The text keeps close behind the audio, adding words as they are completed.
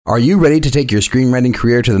Are you ready to take your screenwriting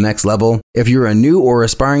career to the next level? If you're a new or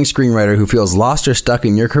aspiring screenwriter who feels lost or stuck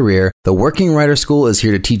in your career, the Working Writer School is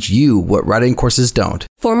here to teach you what writing courses don't.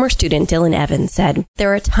 Former student Dylan Evans said,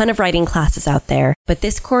 "There are a ton of writing classes out there, but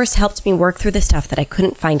this course helped me work through the stuff that I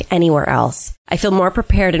couldn't find anywhere else. I feel more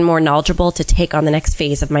prepared and more knowledgeable to take on the next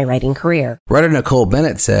phase of my writing career." Writer Nicole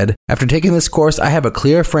Bennett said, "After taking this course, I have a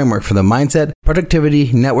clear framework for the mindset, productivity,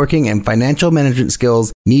 networking, and financial management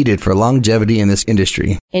skills needed for longevity in this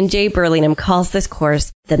industry." And Jay Burlingham calls this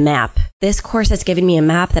course the map. "This course has given me a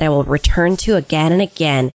map that I will return to again and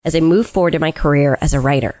again as I move forward in my career as a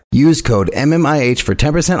writer." Use code MMIH for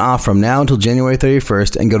 10% off from now until January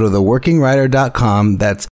 31st and go to theworkingwriter.com.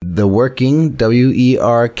 That's theworking,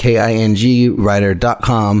 WERKING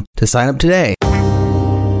writer.com to sign up today.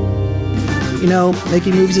 You know,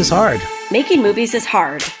 making movies is hard. Making movies is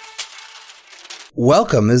hard.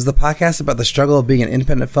 Welcome. This is the podcast about the struggle of being an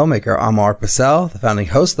independent filmmaker. I'm Mark Purcell, the founding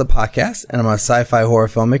host of the podcast, and I'm a sci-fi horror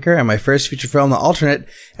filmmaker, and my first feature film, The Alternate,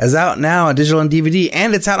 is out now on digital and DVD,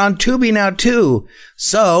 and it's out on Tubi now too.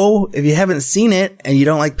 So, if you haven't seen it and you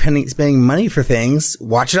don't like spending money for things,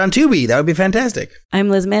 watch it on Tubi. That would be fantastic. I'm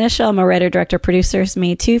Liz Manischel. I'm a writer, director, producer,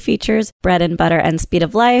 made 2 features, Bread and Butter and Speed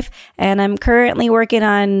of Life. And I'm currently working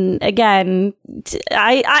on, again,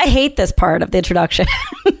 I hate this part of the introduction.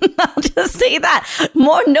 I'll just say that.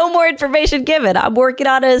 No more information given. I'm working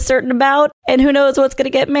on a certain amount and who knows what's going to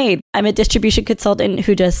get made. I'm a distribution consultant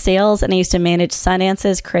who does sales, and I used to manage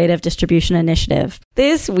Sundance's creative distribution initiative.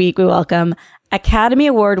 This week, we welcome Academy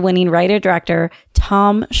Award-winning writer-director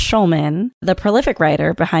Tom Schulman, the prolific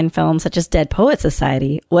writer behind films such as Dead Poets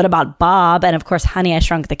Society, What About Bob, and of course, Honey, I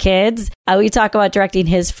Shrunk the Kids. We talk about directing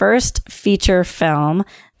his first feature film,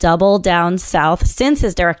 Double Down South, since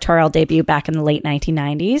his directorial debut back in the late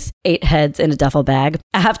 1990s, 8 heads in a duffel bag.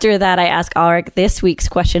 After that, I ask Ulrich this week's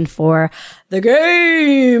question for the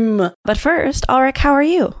game. But first, Ulrich, how are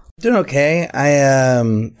you? Doing okay. I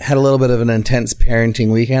had a little bit of an intense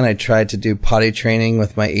parenting weekend. I tried to do potty training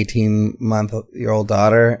with my 18-month-old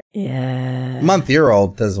daughter. Yeah.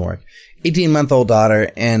 Month-year-old doesn't work. 18-month-old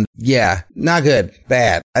daughter, and yeah, not good.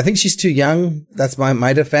 Bad. I think she's too young. That's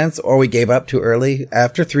my defense. Or we gave up too early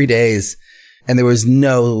after 3 days. And there was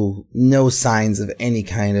no signs of any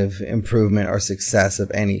kind of improvement or success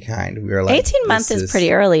of any kind. We were like, 18 months is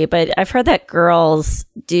pretty early, but I've heard that girls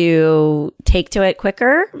do take to it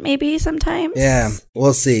quicker, maybe sometimes. Yeah,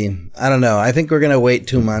 we'll see. I don't know. I think we're going to wait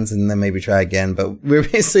 2 months and then maybe try again. But we're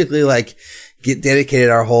basically like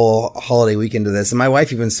dedicated our whole holiday weekend to this. And my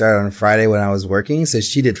wife even started on Friday when I was working. So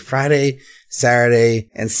she did Friday,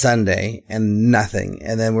 Saturday, and Sunday, and nothing.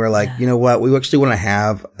 And then we're like, You know what? We actually want to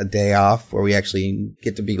have a day off where we actually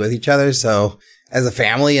get to be with each other. So as a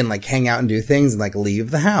family and like hang out and do things and like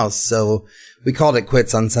leave the house. So we called it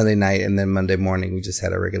quits on Sunday night. And then Monday morning, we just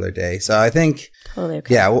had a regular day. So I think, totally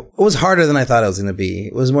okay. Yeah, it was harder than I thought it was going to be.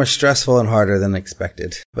 It was more stressful and harder than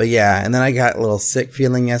expected. But yeah, and then I got a little sick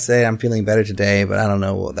feeling yesterday. I'm feeling better today, but I don't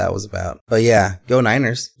know what that was about. But yeah, go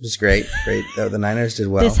Niners. It was great. Great. The Niners did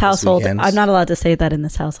well. This household, I'm not allowed to say that in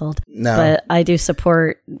this household. No. But I do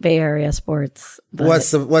support Bay Area sports.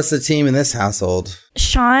 What's the team in this household?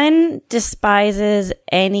 Sean despises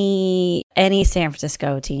any San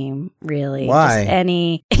Francisco team, really. Why? Just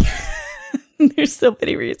any. There's so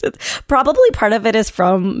many reasons. Probably part of it is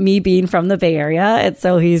from me being from the Bay Area. And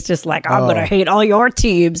so he's just like, I'm going to hate all your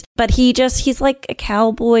teams. But he's like a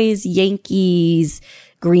Cowboys, Yankees,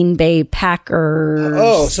 Green Bay Packers.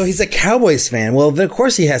 Oh, so he's a Cowboys fan. Well, of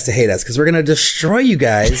course he has to hate us because we're going to destroy you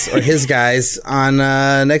guys or his guys on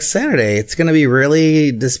next Saturday. It's going to be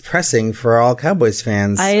really depressing for all Cowboys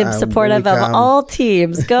fans. I am supportive of all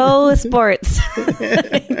teams. Go sports.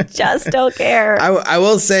 Just don't care. I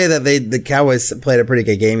will say that the Cowboys played a pretty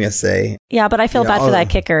good game yesterday. Yeah, but I feel bad for that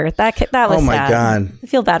kicker. That was sad. Oh my God. I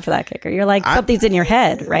feel bad for that kicker. You're like, something's in your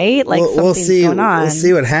head, right? Like something's going on. We'll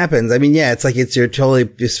see what happens. I mean, yeah, it's like you're totally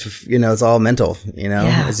just, it's all mental,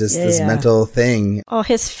 Yeah, it's just this mental thing. Oh,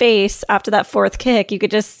 his face after that 4th kick, you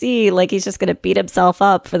could just see like he's just going to beat himself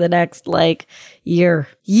up for the next like year,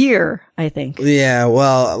 I think. Yeah,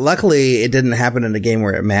 well, luckily it didn't happen in a game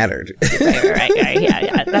where it mattered. Right.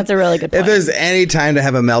 Yeah. That's a really good point. If there's any time to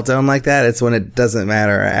have a meltdown like that, it's when it doesn't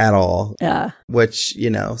matter at all. Yeah. Which,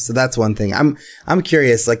 so that's one thing. I'm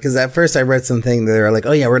curious, like, because at first I read something that they were like,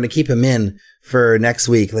 oh yeah, we're going to keep him in for next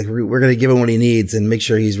week. Like, we're going to give him what he needs and make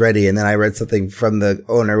sure he's ready. And then I read something from the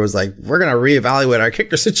owner was like, we're going to reevaluate our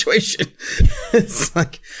kicker situation. It's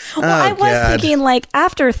like, I was thinking, like,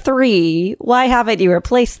 after 3, why haven't you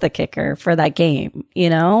replaced the kicker for that game?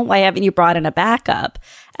 Why haven't you brought in a backup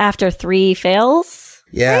after 3 fails?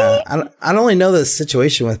 Yeah, I don't really know the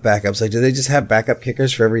situation with backups. Like, do they just have backup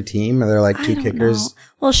kickers for every team? Or there like two kickers? Know.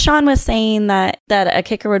 Well, Sean was saying that a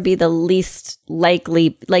kicker would be the least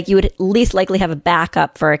likely, like you would least likely have a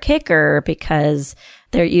backup for a kicker because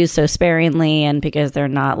they're used so sparingly and because they're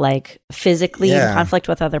not like physically in conflict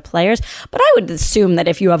with other players. But I would assume that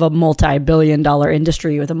if you have a multi-billion-dollar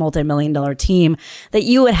industry with a multi-million-dollar team, that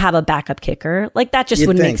you would have a backup kicker. Like that just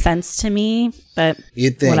wouldn't make sense to me. But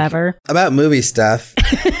you'd think. Whatever. About movie stuff,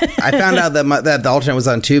 I found out that the alternate was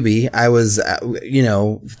on Tubi. I was,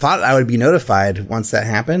 thought I would be notified once that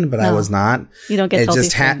happened, but I was not. You don't get told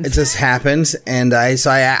these things. It just happened, and I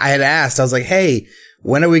had asked. I was like, "Hey,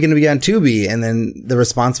 when are we going to be on Tubi?" And then the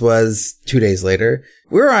response was 2 days later,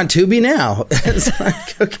 "We're on Tubi now." It's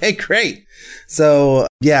like, okay, great. So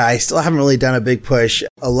yeah, I still haven't really done a big push.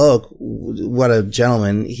 Alok, what a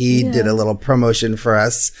gentleman. He did a little promotion for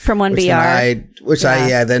us. From 1BR. Which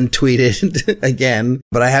I then tweeted again,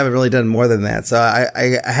 but I haven't really done more than that. So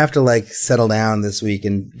I have to like settle down this week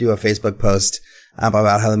and do a Facebook post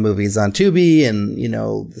about how the movie's on Tubi and,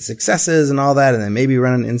 the successes and all that. And then maybe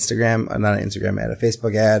run not an Instagram ad, a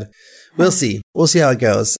Facebook ad. We'll see. We'll see how it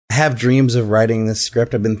goes. I have dreams of writing this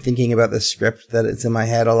script. I've been thinking about this script that it's in my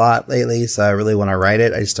head a lot lately. So I really want to write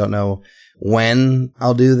it. I just don't know when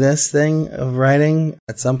I'll do this thing of writing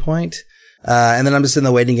at some point. And then I'm just in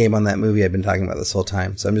the waiting game on that movie I've been talking about this whole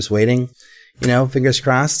time. So I'm just waiting. Fingers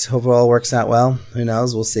crossed. Hope it all works out well. Who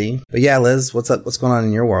knows? We'll see. But yeah, Liz, what's up? What's going on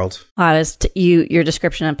in your world? Your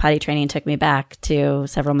description of potty training took me back to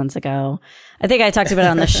several months ago. I think I talked about it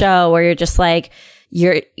on the show where you're just like,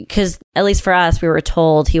 because at least for us, we were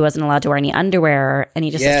told he wasn't allowed to wear any underwear and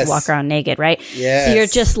he just has to walk around naked, right? Yes. So you're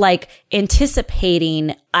just like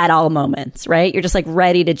anticipating at all moments, right? You're just like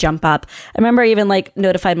ready to jump up. I remember I even like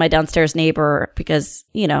notified my downstairs neighbor because,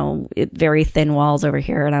 very thin walls over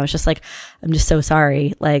here. And I was just like, I'm just so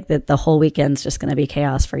sorry. Like that the whole weekend's just going to be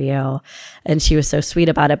chaos for you. And she was so sweet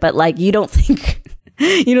about it. But like, you don't think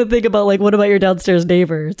about like, what about your downstairs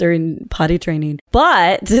neighbors during potty training?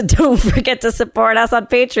 But don't forget to support us on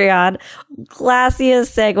Patreon.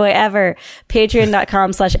 Classiest segue ever.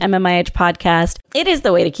 Patreon.com/MMIH podcast. It is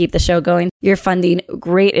the way to keep the show going. You're funding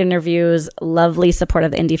great interviews, lovely support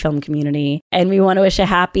of the indie film community. And we want to wish a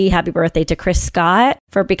happy birthday to Chris Scott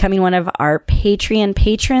for becoming one of our Patreon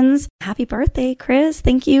patrons. Happy birthday, Chris.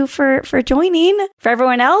 Thank you for joining. For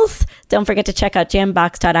everyone else, don't forget to check out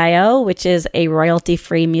jambox.io, which is a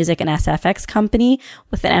royalty-free music and SFX company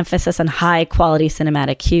with an emphasis on high-quality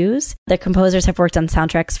cinematic cues. Their composers have worked on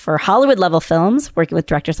soundtracks for Hollywood-level films, working with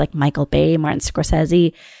directors like Michael Bay, Martin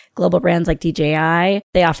Scorsese, global brands like DJI.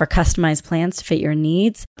 They offer customized plans to fit your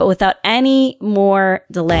needs. But without any more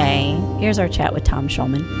delay, here's our chat with Tom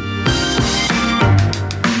Schulman.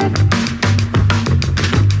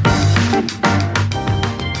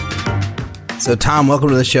 So Tom, welcome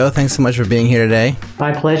to the show. Thanks so much for being here today.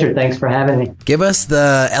 My pleasure. Thanks for having me. Give us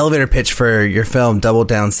the elevator pitch for your film, Double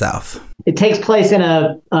Down South. It takes place in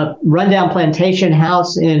a rundown plantation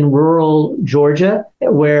house in rural Georgia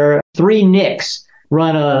where three Nicks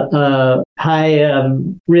run a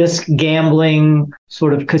high-risk gambling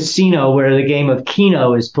sort of casino where the game of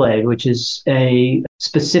Keno is played, which is a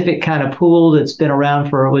specific kind of pool that's was around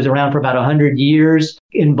for about 100 years.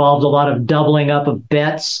 Involves a lot of doubling up of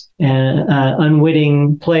bets, and an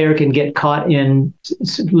unwitting player can get caught in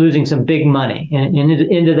losing some big money. And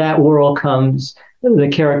into that world comes the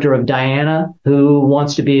character of Diana, who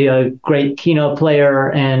wants to be a great Keno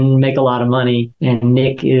player and make a lot of money. And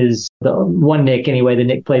Nick is the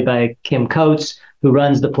Nick played by Kim Coates, who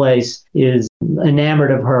runs the place, is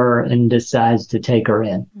enamored of her and decides to take her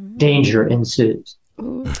in. Danger ensues.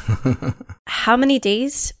 How many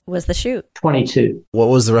days was the shoot? 22. What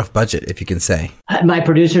was the rough budget, if you can say? My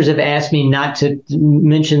producers have asked me not to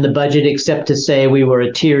mention the budget except to say we were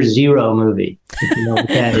a tier 0 movie. If you know what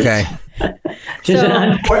that okay. is. Just an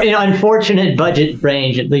unfortunate budget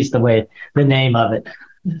range, at least the name of it.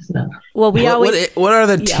 So. Well, what are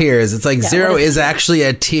the tiers? It's like 0 is actually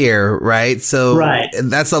a tier, right? So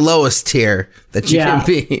that's the lowest tier that you can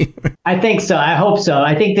be. I think so. I hope so.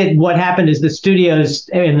 I think that what happened is the studios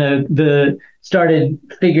and the started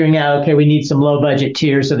figuring out, okay, we need some low budget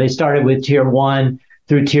tiers. So they started with tier 1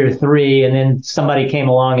 through tier 3, and then somebody came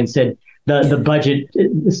along and said the budget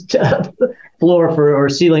floor for or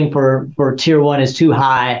ceiling for tier 1 is too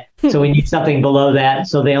high. So we need something below that.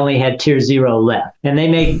 So they only had tier 0 left, and they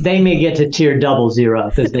may get to tier 00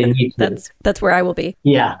 because they need to. That's where I will be.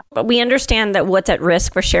 Yeah. But we understand that what's at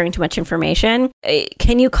risk for sharing too much information.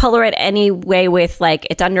 Can you color it any way with like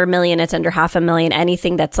it's under $1 million, it's under $500,000,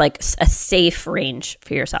 anything that's like a safe range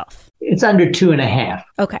for yourself? It's under 2.5.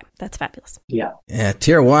 Okay, that's fabulous. Yeah. Yeah,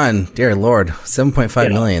 tier 1, dear Lord,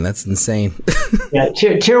 7.5 million. That's insane. Yeah,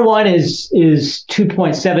 tier 1 is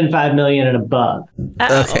 2.75 million and above.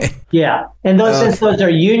 Okay. Yeah, and since those are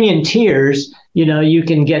union tiers, you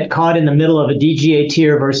can get caught in the middle of a DGA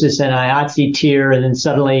tier versus an IATSE tier, and then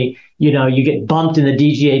suddenly you get bumped in the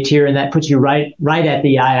DGA tier, and that puts you right at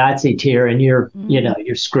the IATSE tier, and you're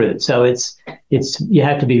screwed. So it's you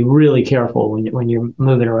have to be really careful when you're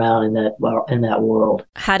moving around in that world.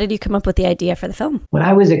 How did you come up with the idea for the film? When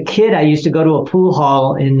I was a kid, I used to go to a pool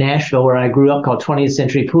hall in Nashville where I grew up called 20th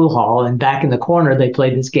Century Pool Hall, and back in the corner they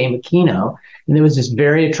played this game of Keno, and there was this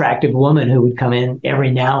very attractive woman who would come in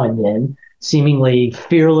every now and then, seemingly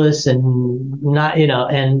fearless and not,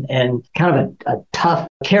 and kind of a tough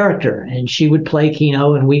character. And she would play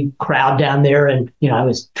Keno, and we'd crowd down there. And, I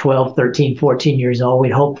was 12, 13, 14 years old.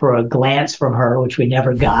 We'd hope for a glance from her, which we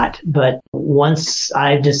never got. But once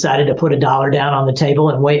I decided to put $1 down on the table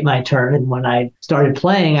and wait my turn, and when I started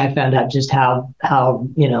playing, I found out just how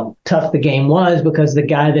tough the game was, because the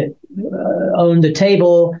guy that owned the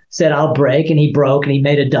table said, I'll break, and he broke, and he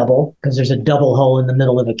made a double, because there's a double hole in the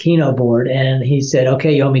middle of a Keno board. And he said,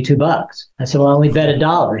 okay, you owe me $2. I said, well, I only bet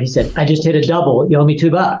 $1. He said, I just hit a double, you owe me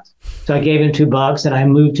 $2. So I gave him $2, and I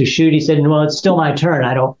moved to shoot. He said, well, it's still my turn.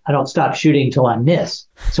 I don't stop shooting until I miss.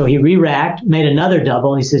 So he re-racked, made another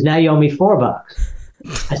double. He says, now you owe me $4.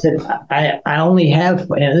 I said, I only have,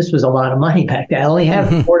 and this was a lot of money back then, I only have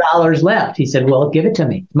 $4 left. He said, well, give it to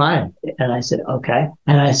me. It's mine. And I said, okay.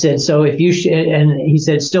 And I said, so if you, and he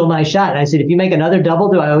said, still my shot. And I said, if you make another double,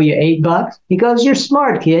 do I owe you $8? He goes, you're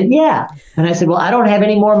smart, kid. Yeah. And I said, well, I don't have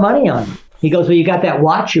any more money on me. He goes, well, you got that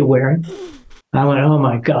watch you're wearing. I went, oh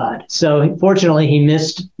my God. So fortunately he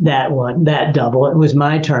missed that double. It was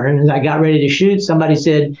my turn. As I got ready to shoot, somebody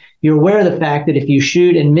said, you're aware of the fact that if you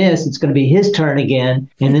shoot and miss, it's going to be his turn again.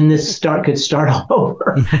 And then this could start all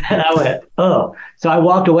over. And I went, oh. So I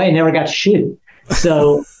walked away and never got to shoot.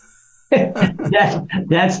 So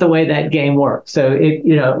that's the way that game works. So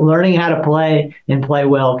learning how to play and play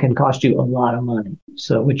well can cost you a lot of money.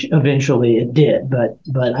 So, which eventually it did, but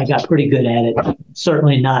I got pretty good at it.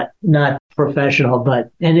 Certainly not professional,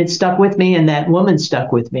 and it stuck with me, and that woman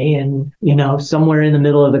stuck with me. And, somewhere in the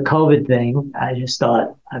middle of the COVID thing, I just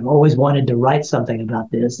thought, I've always wanted to write something about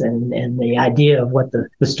this, and the idea of what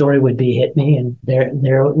the story would be hit me, and there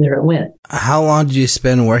it went. How long did you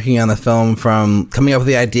spend working on the film from coming up with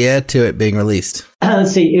the idea to it being released?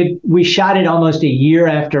 Let's see, we shot it almost a year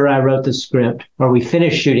after I wrote the script, or we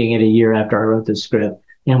finished shooting it a year after I wrote the script.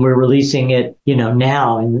 And we're releasing it,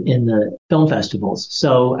 now in the film festivals.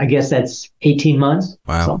 So I guess that's 18 months.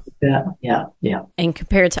 Wow. Something like that. Yeah. And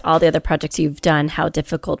compared to all the other projects you've done, how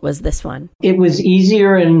difficult was this one? It was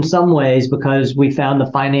easier in some ways because we found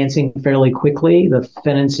the financing fairly quickly. The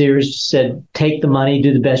financiers said, take the money,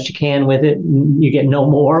 do the best you can with it. You get no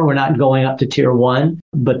more. We're not going up to tier 1,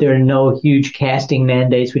 but there are no huge casting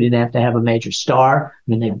mandates. We didn't have to have a major star.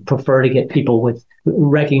 I mean, they prefer to get people with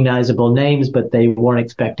recognizable names, but they weren't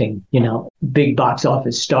expecting, big box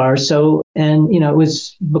office stars. So, and, it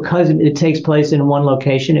was because it takes place in one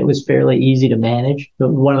location, it was fairly easy to manage. But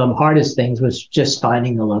one of the hardest things was just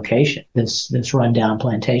finding the location, this rundown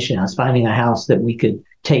plantation house, finding a house that we could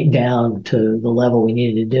take down to the level we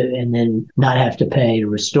needed to do and then not have to pay to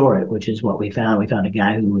restore it, which is what we found. We found a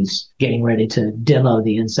guy who was getting ready to demo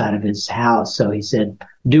the inside of his house. So he said,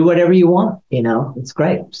 do whatever you want, it's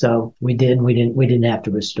great. So we did, we didn't have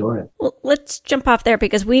to restore it. Well, let's jump off there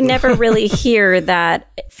because we never really hear that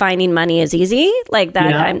finding money is easy like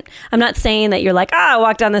that. Yeah. I'm not saying that you're like, I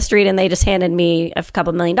walked down the street and they just handed me a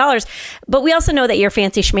couple $1 million, but we also know that you're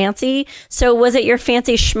fancy schmancy. So was it your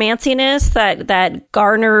fancy schmanciness that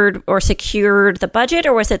garnered or secured the budget,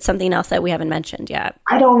 or was it something else that we haven't mentioned yet?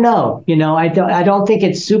 I don't know. I don't think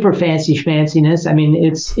it's super fancy schmanciness. I mean,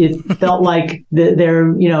 it felt like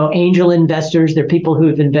they're angel investors. They're people who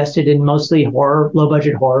have invested in mostly low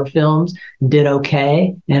budget horror films, did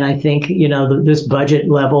okay. And I think, this budget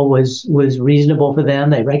level was reasonable for them.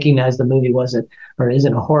 They recognized the movie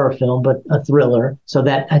isn't a horror film, but a thriller. So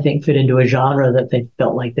that I think fit into a genre that they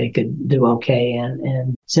felt like they could do okay in.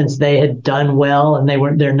 And since they had done well and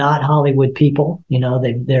they're not Hollywood people,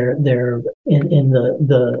 they're in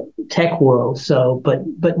the tech world. So, but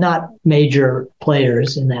not major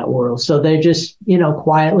players in that world. So they just,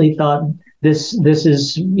 quietly thought this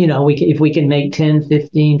is, if we can make 10,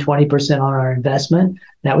 15, 20% on our investment,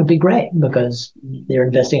 that would be great, because they're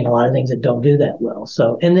investing in a lot of things that don't do that well.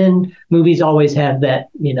 So, and then movies always have that,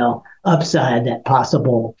 upside, that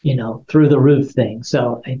possible, through the roof thing.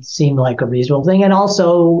 So it seemed like a reasonable thing. And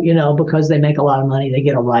also, because they make a lot of money, they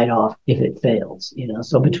get a write-off if it fails,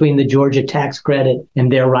 so between the Georgia tax credit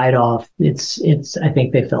and their write-off, I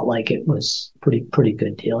think they felt like it was pretty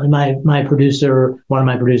good deal. And my producer, one of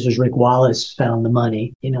my producers, Rick Wallace, found the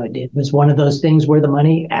money. It was one of those things where the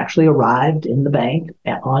money actually arrived in the bank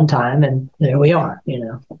on time, and there we are,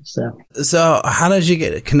 So how did you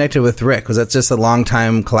get connected with Rick? Was that just a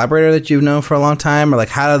long-time collaborator that you've known for a long time? Or like,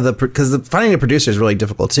 how did because finding a producer is really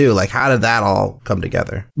difficult too. Like, how did that all come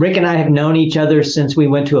together? Rick and I have known each other since we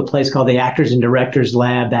went to a place called the Actors and Directors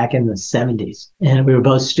Lab back in the 70s. And we were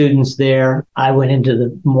both students there. I went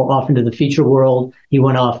more off into the feature world. He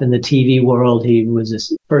went off in the TV world. He was a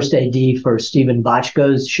first AD for Stephen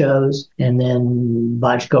Bochco's shows. And then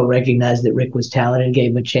Bochco recognized that Rick was talented and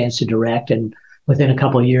gave him a chance to direct. And within a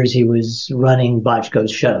couple of years, he was running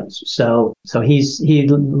Bochco's shows. So he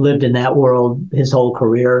lived in that world his whole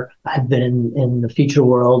career. I've been in the feature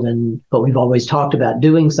world, but we've always talked about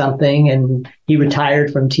doing something. And he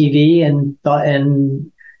retired from TV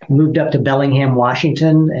and moved up to Bellingham,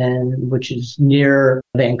 Washington, which is near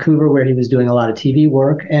Vancouver, where he was doing a lot of TV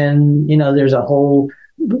work. And, there's a whole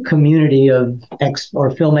community of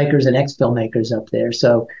filmmakers and ex-filmmakers up there.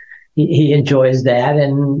 So he enjoys that.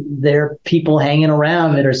 And there are people hanging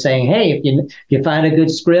around that are saying, hey, if you find a good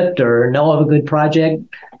script or know of a good project,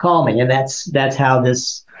 call me. And that's how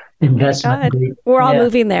this investment. We're all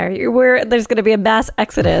moving there. There's going to be a mass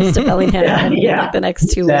exodus to Bellingham in like the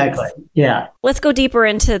next 2 weeks. Yeah. Let's go deeper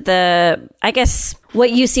into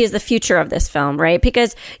what you see as the future of this film, right?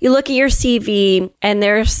 Because you look at your CV and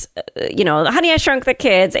there's, Honey, I Shrunk the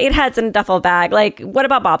Kids, Eight Heads in a Duffel Bag. Like, what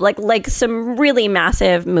about Bob? Like some really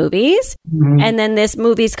massive movies. Mm-hmm. And then this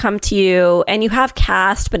movie's come to you and you have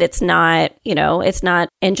cast, but it's not, it's not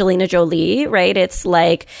Angelina Jolie, right? It's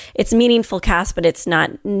like, it's meaningful cast, but it's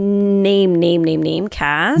not name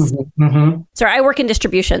cast. Mm-hmm. Mm-hmm. So I work in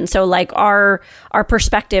distribution. So like our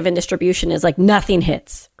perspective in distribution is like nothing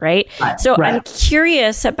hits, right? So I'm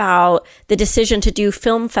curious about the decision to do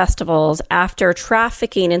film festivals after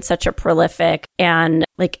trafficking in such a prolific and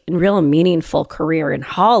like real meaningful career in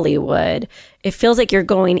Hollywood. It feels like you're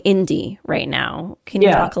going indie right now. Can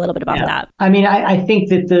you talk a little bit about that? I mean, I think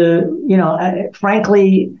that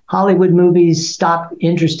frankly, Hollywood movies stopped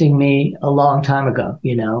interesting me a long time ago.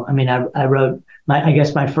 I mean, I wrote I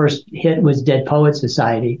guess my first hit was Dead Poets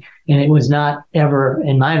Society, and it was not ever,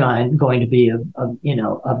 in my mind, going to be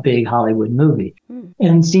a big Hollywood movie.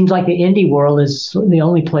 And it seems like the indie world is the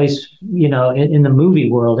only place, in the movie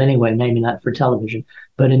world anyway, maybe not for television,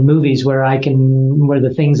 but in movies where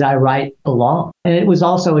the things I write belong. And it was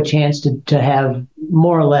also a chance to have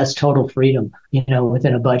more or less total freedom,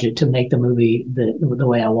 within a budget to make the movie the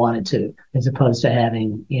way I wanted to, as opposed to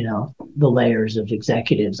having, the layers of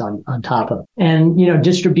executives on top of it. And,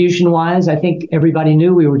 distribution wise, I think everybody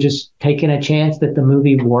knew we were just taking a chance that the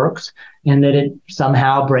movie works and that it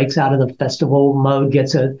somehow breaks out of the festival mode,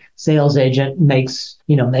 gets a sales agent, makes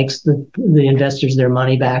the investors their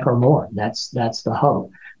money back or more. That's the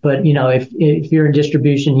hope. But, if you're in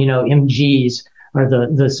distribution, MGs are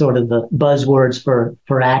the sort of the buzzwords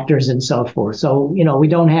for actors and so forth. So, we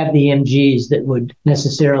don't have the MGs that would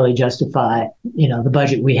necessarily justify, the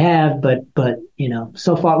budget we have, but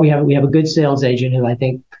so far we have a good sales agent who I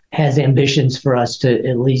think has ambitions for us to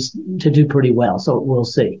at least to do pretty well. So we'll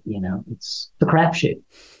see, it's the crapshoot.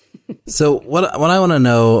 So what I want to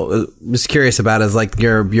know, was curious about, is like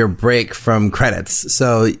your break from credits.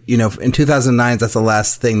 So, in 2009, that's the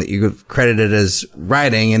last thing that you credited as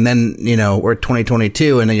writing. And then, we're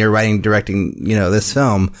 2022 and then you're writing, directing, this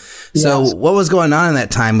film. So yes. What was going on in that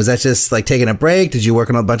time? Was that just like taking a break? Did you work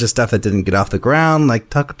on a bunch of stuff that didn't get off the ground? Like,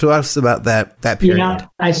 talk to us about that period.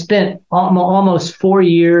 I spent almost 4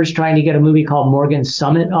 years trying to get a movie called Morgan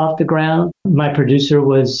Summit off the ground. My producer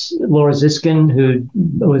was Laura Ziskin, who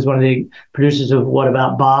was one of the producers of What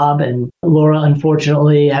About Bob? And Laura,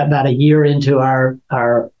 unfortunately, about a year into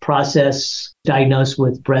our process, diagnosed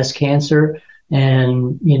with breast cancer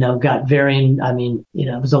and, got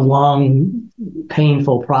it was a long,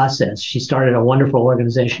 painful process. She started a wonderful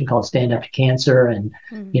organization called Stand Up to Cancer. And,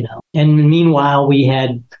 and meanwhile, we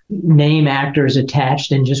had name actors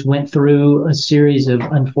attached and just went through a series of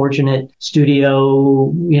unfortunate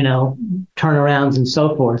studio, turnarounds and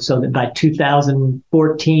so forth. So that by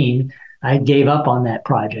 2014, I gave up on that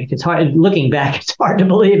project. It's hard looking back. It's hard to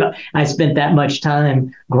believe I spent that much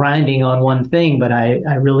time grinding on one thing, but I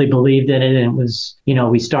really believed in it. And it was,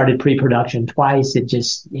 we started pre-production twice. It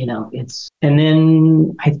just, and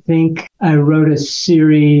then I think I wrote a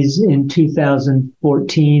series in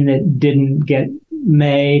 2014 that didn't get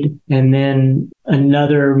made, and then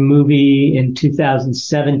another movie in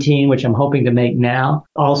 2017, which I'm hoping to make now.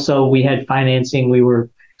 Also, we had financing. We were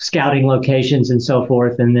scouting locations and so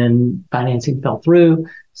forth, and then financing fell through.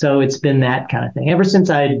 So it's been that kind of thing. Ever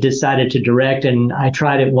since I decided to direct, and I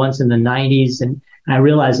tried it once in the 90s, and I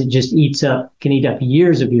realized it just can eat up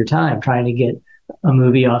years of your time trying to get a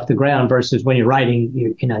movie off the ground versus when you're writing,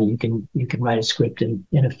 you can write a script in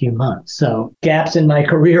a few months. So gaps in my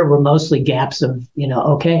career were mostly gaps of,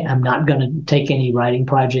 okay, I'm not going to take any writing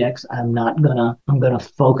projects. I'm going to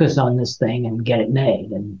focus on this thing and get it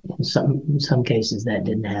made. And in some cases that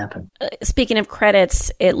didn't happen. Speaking of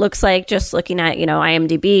credits, it looks like, just looking at,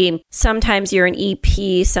 IMDb, sometimes you're an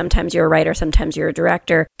EP, sometimes you're a writer, sometimes you're a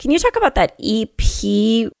director. Can you talk about that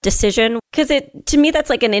EP decision? Because to me, that's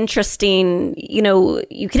like an interesting,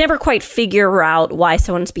 you can never quite figure out why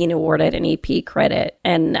someone's being awarded an EP credit.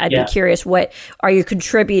 And I'd be curious, what are you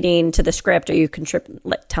contributing to the script? Are you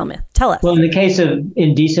tell us. Well, in the case of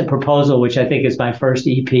Indecent Proposal, which I think is my first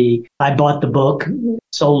EP, I bought the book,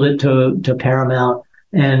 sold it to Paramount,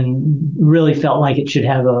 and really felt like it should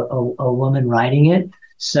have a woman writing it.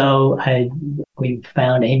 So we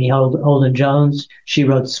found Amy Holden Jones. She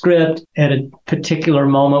wrote the script at a particular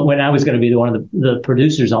moment when I was going to be one of the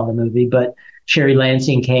producers on the movie, but Sherry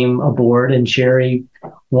Lansing came aboard, and Sherry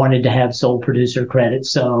wanted to have sole producer credit.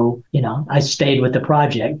 So, I stayed with the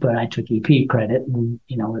project, but I took EP credit, and,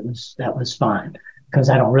 that was fine, because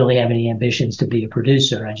I don't really have any ambitions to be a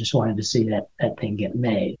producer. I just wanted to see that thing get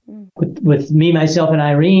made. With Me, Myself, and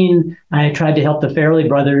Irene, I tried to help the Farrelly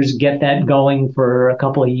brothers get that going for a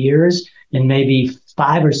couple of years. And maybe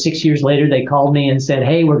 5 or 6 years later, they called me and said,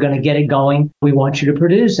 hey, we're going to get it going. We want you to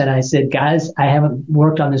produce. And I said, guys, I haven't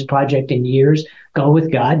worked on this project in years. Go with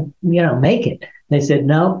God, make it. They said,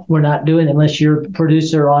 no, we're not doing it unless you're a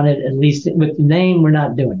producer on it, at least with the name, we're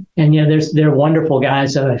not doing it. And, they're wonderful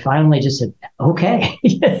guys. So I finally just said, okay.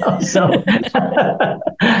 So,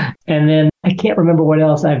 and then I can't remember what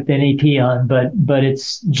else I've been EP on, but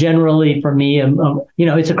it's generally for me,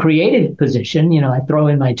 it's a creative position. I throw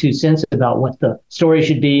in my 2 cents about what the story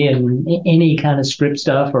should be and any kind of script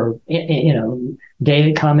stuff, or,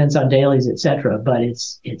 daily comments on dailies, etc. But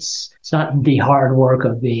it's not the hard work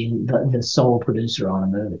of being the sole producer on a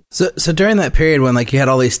movie. So during that period when you had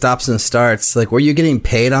all these stops and starts, were you getting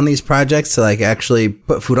paid on these projects to actually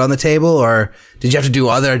put food on the table, or did you have to do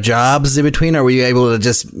other jobs in between, or were you able to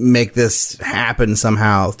just make this happen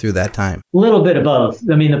somehow through that time? A little bit of both.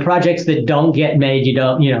 I mean, the projects that don't get made, you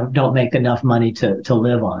don't make enough money to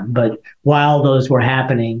live on. But while those were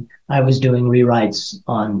happening, I was doing rewrites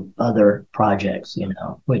on other projects,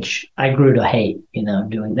 which I grew to hate,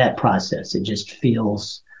 doing that process. It just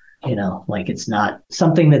feels, like it's not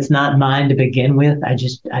something that's not mine to begin with.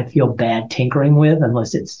 I feel bad tinkering with,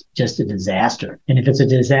 unless it's just a disaster. And if it's a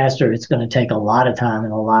disaster, it's going to take a lot of time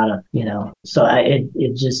and a lot of, so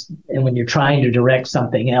and when you're trying to direct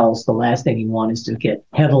something else, the last thing you want is to get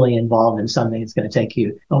heavily involved in something that's going to take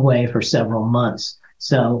you away for several months.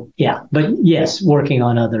 So, yeah, but yes, working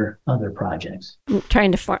on other projects. I'm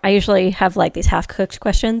trying to I usually have these half-cooked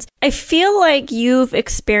questions. I feel like you've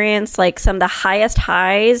experienced some of the highest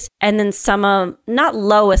highs, and then some of, not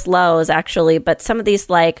lowest lows actually, but some of these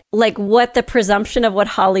like what the presumption of what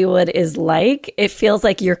Hollywood is like. It feels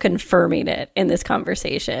like you're confirming it in this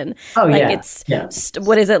conversation. Oh, it's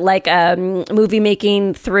what is it, movie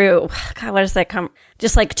making through, God, what does that come?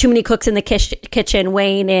 Just too many cooks in the kitchen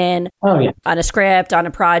weighing in on a script, on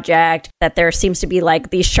a project, that there seems to be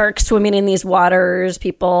these sharks swimming in these waters,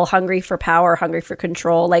 people hungry for power, hungry for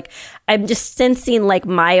control. I'm just sensing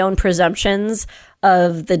my own presumptions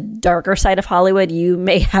of the darker side of Hollywood you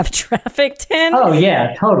may have trafficked in. Oh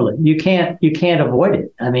yeah, totally. You can't avoid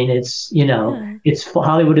it. I mean, it's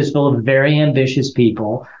Hollywood is full of very ambitious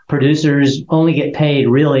people. Producers only get paid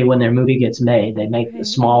really when their movie gets made. They make a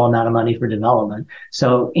small amount of money for development.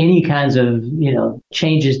 So any kinds of,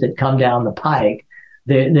 changes that come down the pike,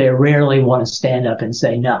 they rarely want to stand up and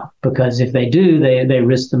say no, because if they do, they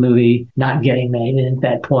risk the movie not getting made. And at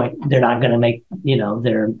that point, they're not going to make,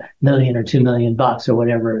 their $1 million or $2 million or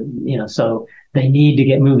whatever, so they need to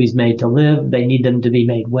get movies made to live. They need them to be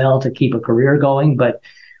made well to keep a career going. But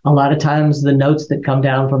a lot of times the notes that come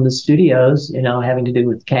down from the studios, having to do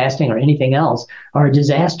with casting or anything else, are a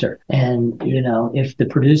disaster. And, if the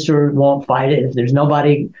producer won't fight it, if there's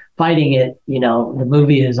nobody fighting it, the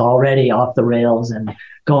movie is already off the rails and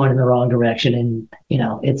going in the wrong direction. And,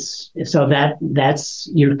 it's so that's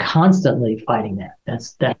you're constantly fighting that.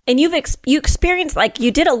 That's that. And you experienced, like,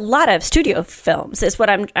 you did a lot of studio films is what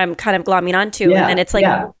I'm kind of glomming onto. Yeah, and then it's like,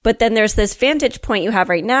 but then there's this vantage point you have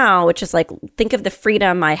right now, which is like, think of the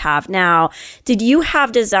freedom I have now. Did you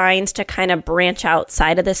have designs to kind of branch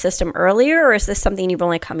outside of the system earlier, or is this something you've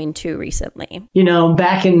only come into recently?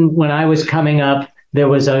 Back when I was coming up, there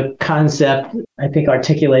was a concept, I think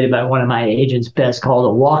articulated by one of my agents best, called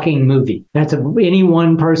a walking movie. That's any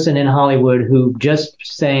one person in Hollywood who just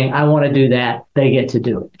saying, I want to do that, they get to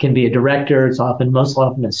do it. It can be a director, it's most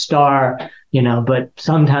often a star, but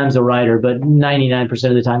sometimes a writer, but 99%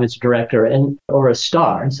 of the time it's a director or a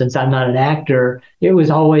star. And since I'm not an actor, it was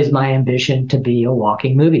always my ambition to be a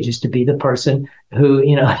walking movie, just to be the person who,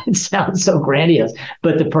 it sounds so grandiose,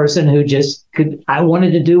 but the person who just I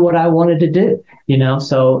wanted to do what I wanted to do,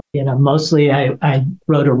 so, mostly I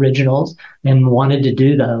wrote originals and wanted to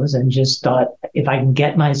do those and just thought if I can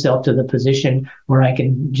get myself to the position where I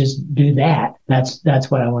can just do that,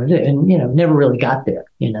 that's what I want to do. And, never really got there.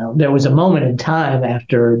 There was a moment in time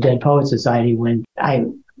after Dead Poets Society when I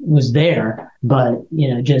was there, but,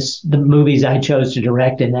 just the movies I chose to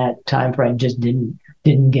direct in that time frame just didn't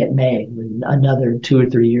get made, with another 2 or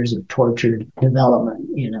 3 years of tortured development,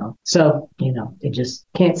 So, it just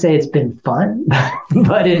can't say it's been fun,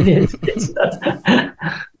 but it is.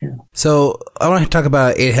 So I want to talk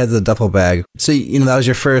about Eight Heads of the Duffel Bag. So, that was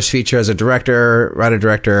your first feature as a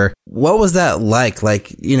writer-director. What was that like?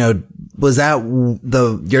 Like, was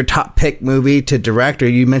that your top pick movie to direct? Or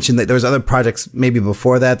you mentioned that there was other projects maybe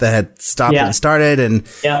before that had stopped and started. And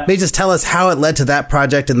maybe just tell us how it led to that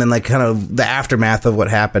project and then like kind of the aftermath of what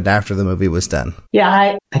happened after the movie was done.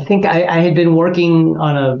 Yeah, I think I had been working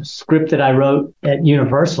on a script that I wrote at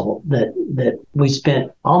Universal that we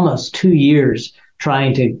spent almost 2 years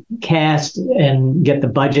trying to cast and get the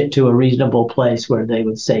budget to a reasonable place where they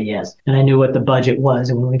would say yes. And I knew what the budget was.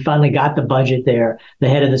 And when we finally got the budget there, the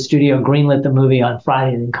head of the studio greenlit the movie on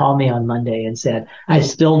Friday and then called me on Monday and said, I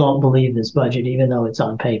still don't believe this budget, even though it's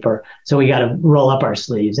on paper. So we got to roll up our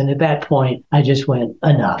sleeves. And at that point, I just went,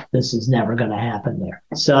 enough. This is never going to happen there.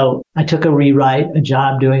 So I took a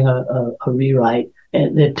job doing a rewrite.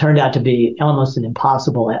 It turned out to be almost an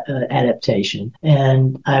impossible adaptation.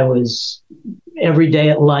 And I was, every day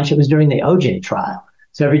at lunch, it was during the OJ trial.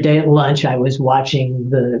 So every day at lunch, I was watching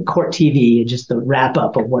the court TV, just the wrap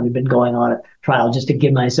up of what had been going on at trial, just to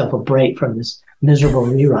give myself a break from this miserable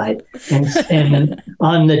rewrite. And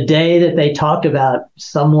on the day that they talked about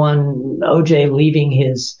OJ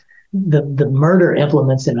leaving the murder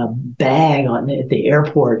implements in a bag at the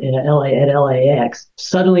airport at LAX,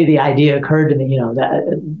 suddenly the idea occurred to me,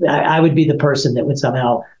 that I would be the person that would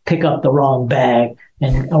somehow pick up the wrong bag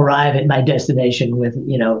and arrive at my destination with,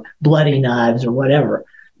 bloody knives or whatever.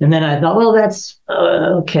 And then I thought, well, that's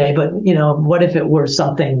okay, but, what if it were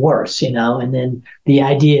something worse, And then the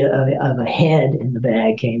idea of a head in the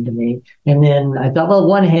bag came to me. And then I thought, well,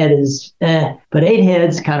 one head is, but 8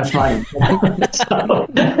 heads kind of funny.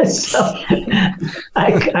 so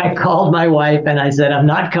I called my wife and I said, I'm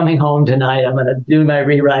not coming home tonight. I'm going to do my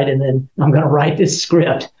rewrite and then I'm going to write this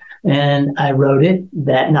script. And I wrote it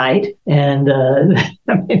that night and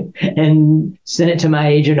and sent it to my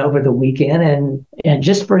agent over the weekend and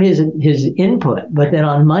just for his input. But then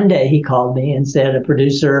on Monday, he called me and said a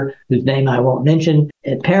producer whose name I won't mention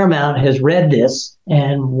at Paramount has read this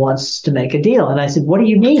and wants to make a deal. And I said, what do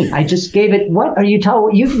you mean? I just gave it. What are you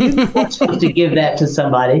told? You weren't supposed to give that to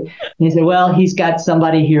somebody. And he said, well, he's got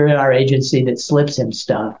somebody here at our agency that slips him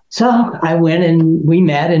stuff. So I went and we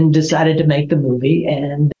met and decided to make the movie.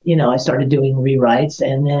 And, I started doing rewrites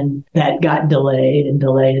and then that got delayed and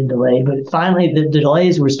delayed and delayed. But finally, the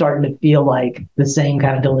delays were starting to feel like the same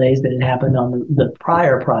kind of delays that had happened on the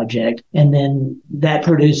prior project. And then that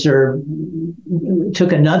producer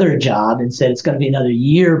took another job and said, it's going to be another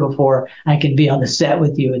year before I can be on the set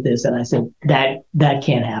with you at this. And I said, that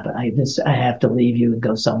can't happen. I have to leave you and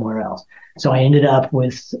go somewhere else. So I ended up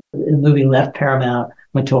with the movie left Paramount,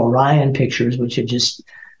 went to Orion Pictures, which had just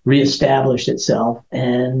reestablished itself,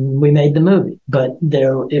 and we made the movie. But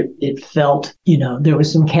it felt, there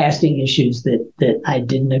was some casting issues that I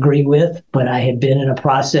didn't agree with, but I had been in a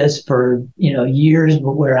process for, years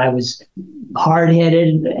where I was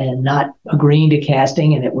hard-headed and not agreeing to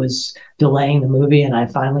casting, and it was delaying the movie. And I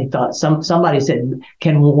finally thought, somebody said,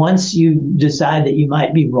 once you decide that you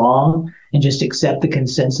might be wrong and just accept the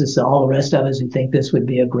consensus of all the rest of us who think this would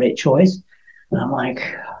be a great choice? And I'm like,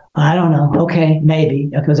 I don't know. Okay, maybe,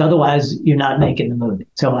 because otherwise you're not making the movie.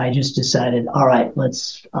 So I just decided, all right,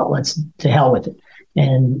 let's to hell with it.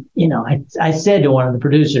 And, I said to one of the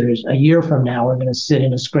producers, a year from now, we're going to sit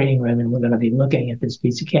in a screening room and we're going to be looking at this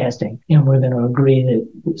piece of casting. And we're going to agree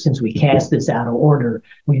that since we cast this out of order,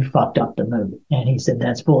 we fucked up the movie. And he said,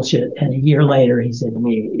 that's bullshit. And a year later, he said to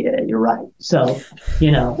me, yeah, you're right. So,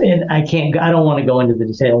 and I don't want to go into the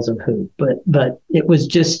details of who, but it was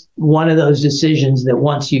just one of those decisions that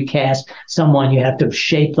once you cast someone, you have to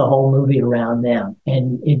shape the whole movie around them.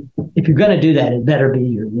 And if you're going to do that, it better be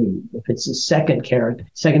your lead. If it's a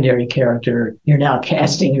secondary character, you're now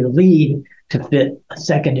casting your lead to fit a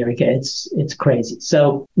secondary character. It's crazy.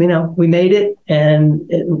 So, we made it. And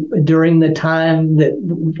during the time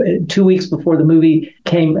that 2 weeks before the movie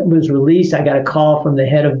was released, I got a call from the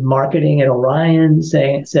head of marketing at Orion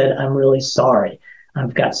said, I'm really sorry.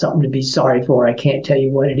 I've got something to be sorry for. I can't tell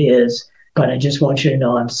you what it is, but I just want you to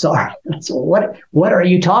know I'm sorry. I said, well, what are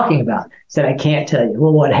you talking about? I said, I can't tell you.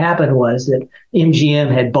 Well, what happened was that MGM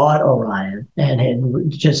had bought Orion and had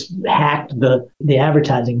just hacked the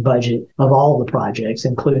advertising budget of all the projects,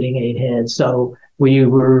 including Eight Heads. So we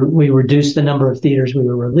reduced the number of theaters we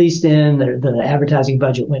were released in. The advertising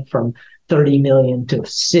budget went from 30 million to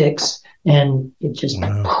 6, and it just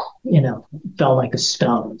fell like a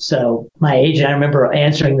stone. So my agent, I remember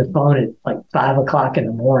answering the phone at like 5:00 in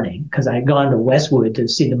the morning because I had gone to Westwood to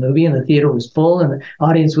see the movie and the theater was full and the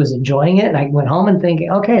audience was enjoying it. And I went home and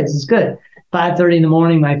thinking, okay, this is good. 5:30 in the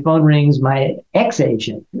morning, my phone rings. My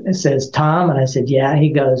ex-agent says, Tom. And I said, yeah.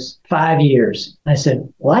 He goes, 5 years. I said,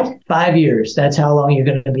 what? 5 years. That's how long you're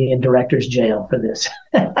going to be in director's jail for this.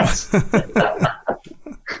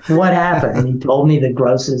 What happened? And he told me the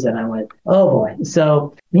grosses, and I went, oh boy.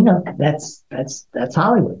 So, that's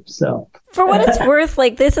Hollywood. So for what it's worth,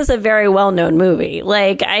 like, this is a very well-known movie.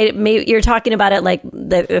 Like, you're talking about it like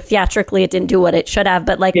theatrically it didn't do what it should have,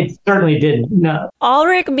 but like it certainly didn't. No.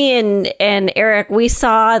 Ulrich, me and Eric, we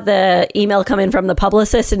saw the email come in from the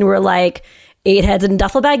publicist, and we're like, Eight Heads in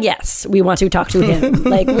duffel bag? Yes, we want to talk to him.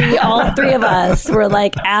 Like, we all three of us were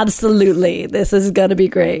like, absolutely, this is gonna be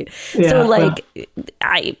great. Yeah, so like,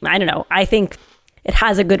 I don't know. I think it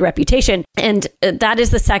has a good reputation, and that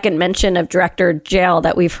is the second mention of director jail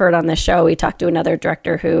that we've heard on this show. We talked to another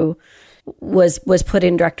director who was put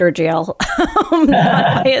in director jail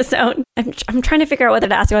not by his own. I'm trying to figure out whether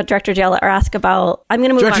to ask about director jail or ask about. I'm going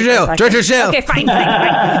to move director on. Jail. Director jail. Okay, fine.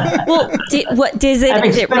 Well,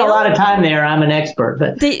 Having spent a lot of time there, I'm an expert.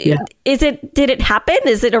 But did it happen?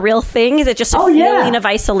 Is it a real thing? Is it just a feeling of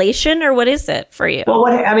isolation, or what is it for you? Well,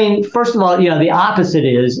 first of all, the opposite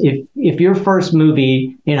is if your first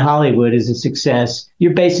movie in Hollywood is a success,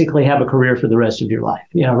 you basically have a career for the rest of your life.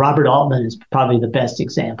 Robert Altman is probably the best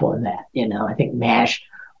example of that. I think MASH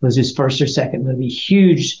was his first or second movie,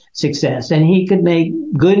 huge success. And he could make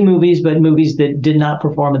good movies, but movies that did not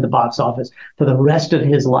perform at the box office for the rest of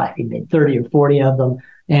his life. He made 30 or 40 of them.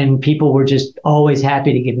 And people were just always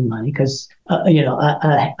happy to give him money because,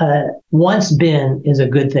 once been is a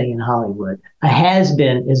good thing in Hollywood. A has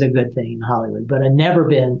been is a good thing in Hollywood, but a never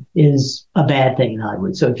been is a bad thing in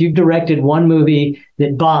Hollywood. So if you've directed one movie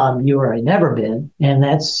that bombed, you are a never been. And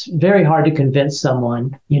that's very hard to convince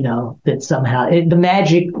someone, that somehow the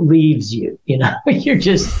magic leaves you,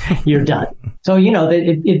 you're done. So,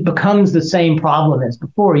 it becomes the same problem as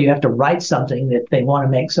before. You have to write something that they want to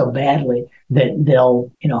make so badly that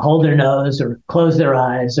they'll, hold their nose or close their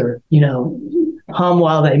eyes or, hum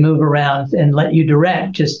while they move around and let you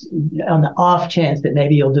direct just on the off chance that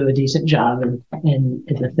maybe you'll do a decent job and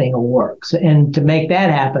the thing will work. So, and to make that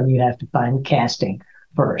happen, you have to find casting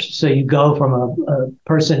first. So you go from a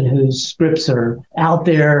person whose scripts are out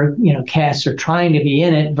there, casts are trying to be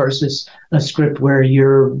in it versus a script where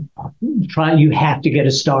you have to get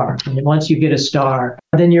a star. And once you get a star,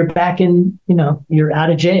 then you're back in, you're out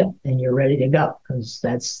of jail and you're ready to go because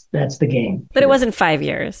that's the game. But it wasn't 5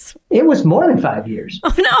 years. It was more than 5 years.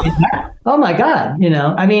 Oh, no. Oh, my God.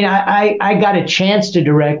 I got a chance to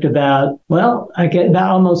direct about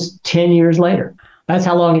almost 10 years later. That's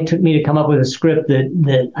how long it took me to come up with a script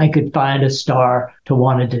that I could find a star to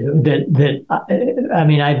want to do.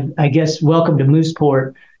 I guess Welcome to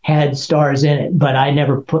Mooseport had stars in it, but I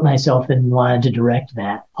never put myself in line to direct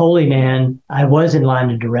that. Holy Man, I was in line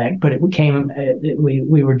to direct, but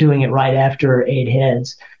we were doing it right after Eight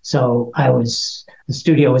Heads. So the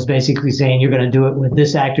studio was basically saying, you're going to do it with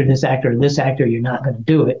this actor, this actor, this actor, you're not going to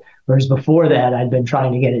do it. Whereas before that, I'd been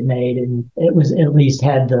trying to get it made and it was at least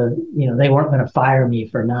had they weren't going to fire me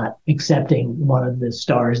for not accepting one of the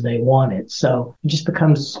stars they wanted. So it just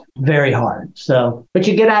becomes very hard. So, but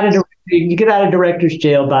you get out of You get out of director's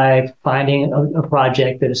jail by finding a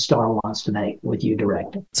project that a star wants to make with you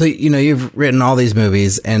directing. So, you've written all these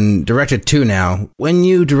movies and directed 2 now. When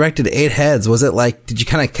you directed 8 Heads, was it like, did you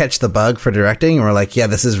kind of catch the bug for directing, or like, yeah,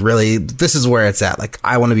 this is where it's at. Like,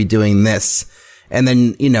 I want to be doing this. And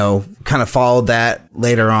then, kind of followed that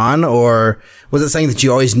later on, or was it something that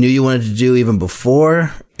you always knew you wanted to do even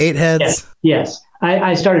before 8 Heads? Yes.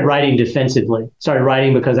 I started writing defensively. Started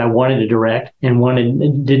writing because I wanted to direct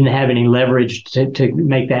and didn't have any leverage to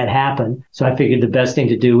make that happen. So I figured the best thing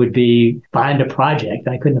to do would be find a project.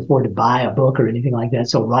 I couldn't afford to buy a book or anything like that.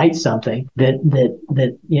 So write something that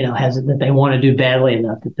they want to do badly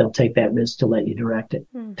enough that they'll take that risk to let you direct it.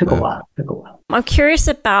 Took a while. I'm curious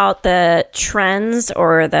about the trends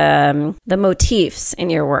or the motifs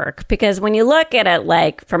in your work, because when you look at it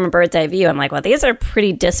like from a bird's eye view, I'm like, well, these are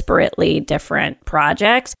pretty disparately different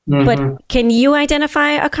projects. Mm-hmm. But can you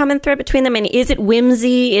identify a common thread between them? And is it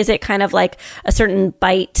whimsy? Is it kind of like a certain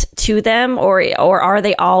bite to them, or are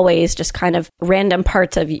they always just kind of random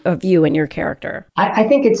parts of you and your character? I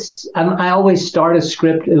think it's. I always start a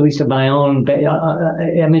script, at least of my own.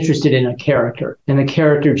 I'm interested in a character, and the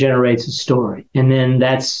character generates a story, and then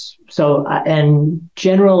that's. So, and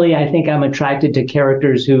generally, I think I'm attracted to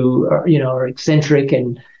characters who are eccentric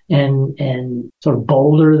and sort of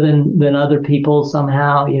bolder than other people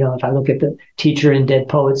somehow. If I look at the teacher in Dead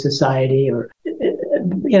Poets Society,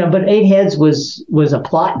 but 8 Heads was a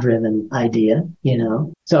plot-driven idea,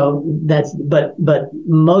 So but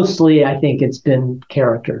mostly I think it's been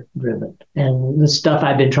character-driven. And the stuff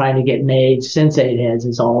I've been trying to get made since 8 Heads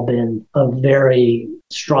has all been a very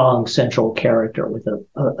strong central character with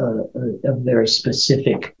a very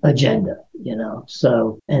specific agenda,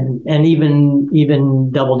 So and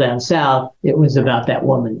even Double Down South, it was about that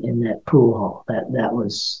woman in that pool hall. That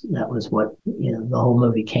was what the whole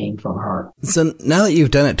movie came from her. So now that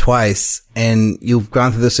you've done it twice and you've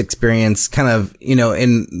gone through this experience, kind of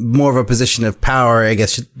in more of a position of power, I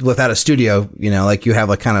guess, without a studio, like you have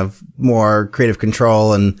a kind of more creative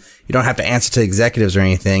control and you don't have to answer to executives or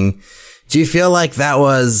anything. Do you feel like that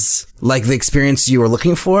was like the experience you were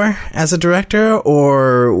looking for as a director,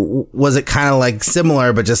 or was it kind of like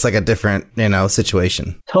similar, but just like a different,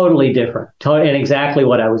 situation? Totally different. And exactly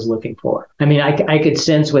what I was looking for. I mean, I could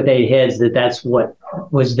sense with 8 Heads that's what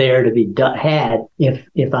was there to be had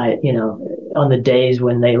if I, on the days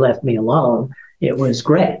when they left me alone. It was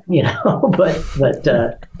great,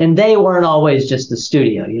 but and they weren't always just the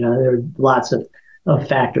studio, there were lots of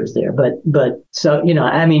factors there. But so,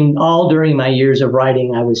 all during my years of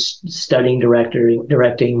writing, I was studying directing,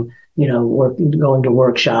 going to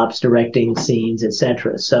workshops, directing scenes,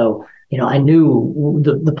 etc. So, I knew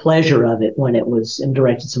the pleasure of it when it was, and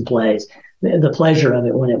directed some plays, the pleasure of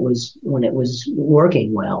it when it was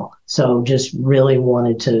working well. So just really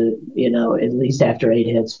wanted to, at least after 8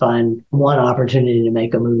 Heads, find one opportunity to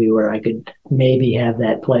make a movie where I could maybe have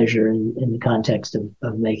that pleasure in the context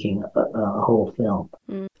of making a whole film.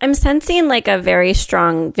 I'm sensing like a very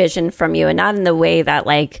strong vision from you, and not in the way that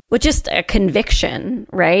with just a conviction,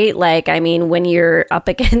 right? When you're up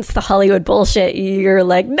against the Hollywood bullshit, you're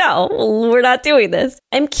like, no, we're not doing this.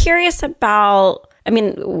 I'm curious about,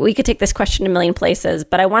 we could take this question a million places,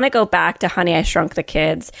 but I want to go back to Honey, I Shrunk the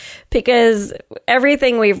Kids, because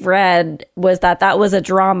everything we've read was that was a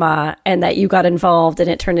drama and that you got involved and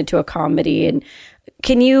it turned into a comedy. And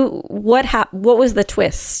what was the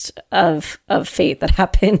twist of fate that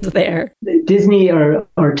happened there? Disney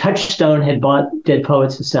or Touchstone had bought Dead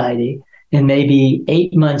Poets Society. And maybe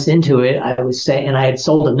 8 months into it, I was saying, and I had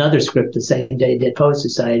sold another script the same day, Dead Poets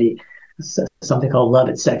Society, something called Love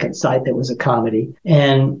at Second Sight, that was a comedy.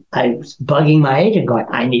 And I was bugging my agent going,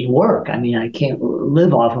 I need work. I can't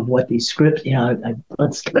live off of what these scripts,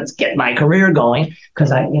 let's get my career going.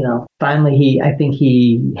 Because finally I think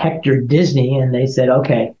he hectored Disney and they said,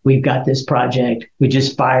 okay, we've got this project. We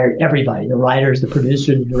just fired everybody, the writers, the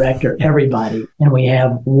producer, the director, everybody. And we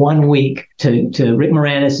have 1 week to Rick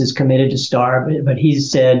Moranis is committed to star, but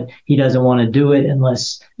he's said he doesn't want to do it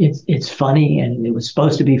unless it's funny, and it was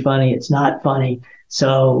supposed to be funny. It's not funny.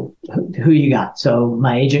 So who you got? So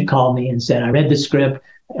my agent called me and said, I read the script.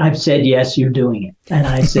 I've said, yes, you're doing it. And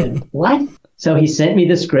I said, what? So he sent me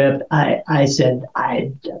the script. I said,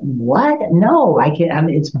 what? No, I can't.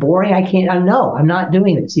 It's boring. I can't. No, I'm not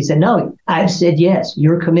doing this. He said, no, I've said, yes,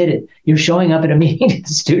 you're committed. You're showing up at a meeting at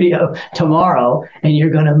the studio tomorrow and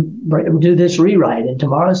you're going to do this rewrite. And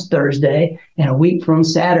tomorrow's Thursday, and a week from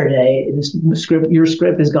Saturday, your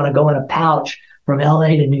script is going to go in a pouch from LA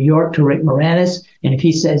to New York to Rick Moranis. And if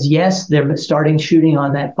he says yes, they're starting shooting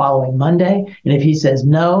on that following Monday. And if he says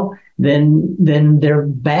no, then they're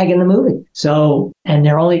bagging the movie. So, and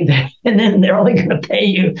then they're only going to pay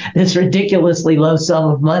you this ridiculously low sum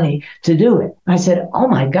of money to do it. I said, oh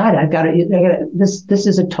my God, this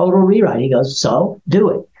is a total rewrite. He goes, so do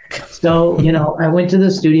it. So, I went to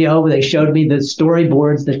the studio, they showed me the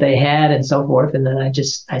storyboards that they had and so forth. And then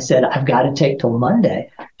I said, I've got to take till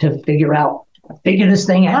Monday to figure this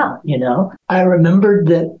thing out. I remembered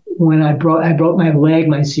that when I broke my leg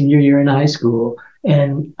my senior year in high school,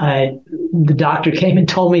 and the doctor came and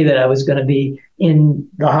told me that I was going to be in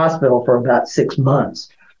the hospital for about 6 months.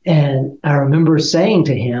 And I remember saying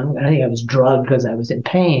to him, I think I was drugged because I was in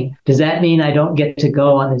pain, does that mean I don't get to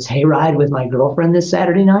go on this hayride with my girlfriend this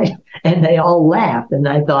Saturday night? And they all laughed. And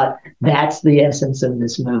I thought, that's the essence of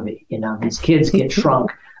this movie. These kids get shrunk,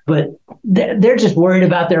 but they're just worried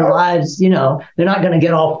about their lives. They're not going to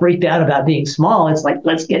get all freaked out about being small. It's like,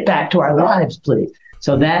 let's get back to our lives, please.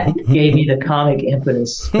 So that gave me the comic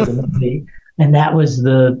impetus for the movie. And that was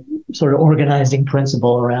the sort of organizing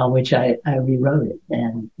principle around which I rewrote it.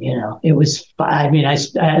 And, it was,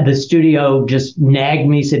 the studio just nagged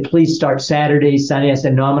me, said, please start Saturday, Sunday. I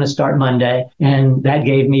said, no, I'm going to start Monday. And that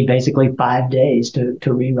gave me basically 5 days to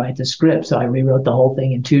rewrite the script. So I rewrote the whole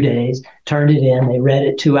thing in 2 days, turned it in. They read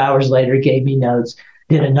it 2 hours later, gave me notes,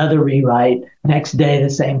 did another rewrite. Next day, the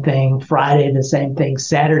same thing. Friday, the same thing.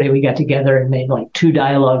 Saturday, we got together and made like 2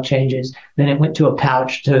 dialogue changes. Then it went to a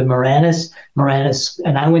pouch to Moranis,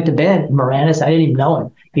 and I went to bed. Moranis, I didn't even know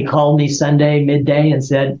him. He called me Sunday midday and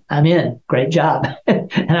said, I'm in. Great job.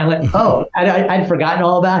 And I went, oh, I'd forgotten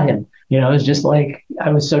all about him. It was just like,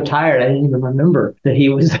 I was so tired. I didn't even remember that he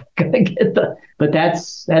was going to get but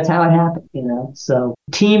that's how it happened, So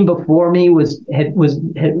team before me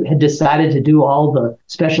had decided to do all the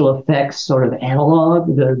special effects sort of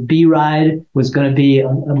analog. The bee ride was going to be a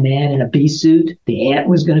man in a bee suit. The ant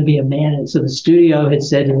was going to be a man. And so the studio had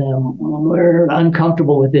said to them, we're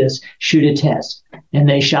uncomfortable with this, shoot a test. And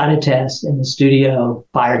they shot a test and the studio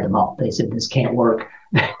fired them all. They said, this can't work.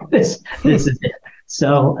 This is it.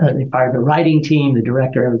 So they fired the writing team, the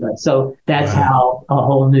director, everybody. So that's how a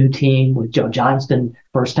whole new team with Joe Johnston,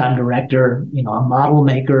 first-time director, a model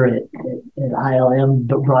maker at ILM,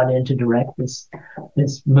 brought in to direct this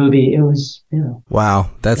movie. It was, Wow,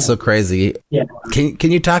 that's so crazy. Yeah. Can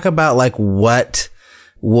you talk about like what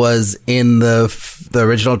was in the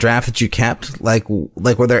original draft that you kept? Like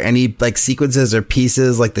were there any like sequences or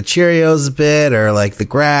pieces like the Cheerios bit or like the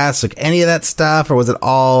grass, like any of that stuff, or was it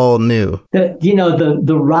all new?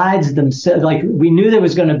 The rides themselves, like we knew there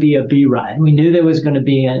was going to be a bee ride. We knew there was going to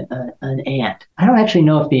be an ant. I don't actually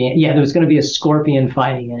know if there was going to be a scorpion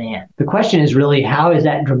fighting an ant. The question is really, how is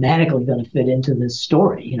that dramatically going to fit into this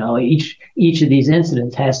story? Each of these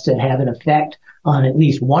incidents has to have an effect on at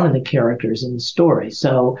least one of the characters in the story.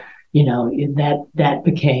 So, that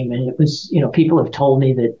became, and it was, people have told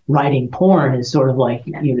me that writing porn is sort of like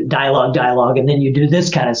dialogue, and then you do this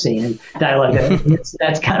kind of scene and dialogue.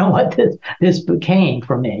 That's kind of what this became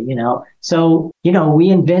for me, So, we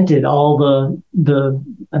invented all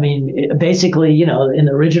basically, in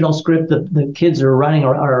the original script, the kids are running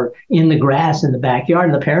or in the grass in the backyard,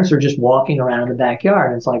 and the parents are just walking around the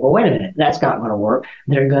backyard. And it's like, well, wait a minute, that's not going to work.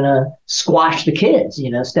 They're going to squash the kids,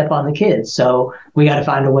 step on the kids. So we got to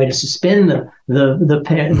find a way to suspend the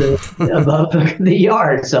above the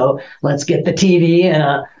yard. So let's get the TV and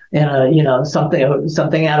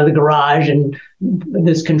something out of the garage and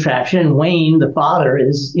this contraption. Wayne, the father,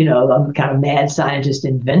 is, a kind of mad scientist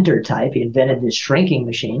inventor type. He invented this shrinking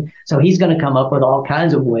machine. So he's going to come up with all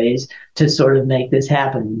kinds of ways to sort of make this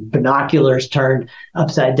happen. Binoculars turned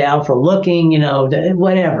upside down for looking,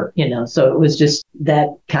 whatever, So it was just that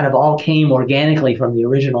kind of all came organically from the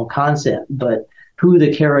original concept. But who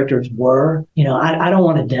the characters were, I don't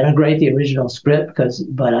want to denigrate the original script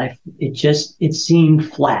but it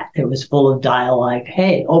seemed flat. It was full of dialogue, like,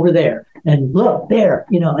 hey, over there, and look there,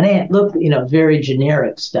 an ant, look, very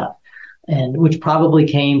generic stuff. And which probably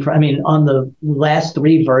came from, on the last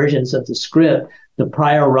 3 versions of the script, the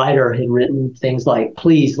prior writer had written things like,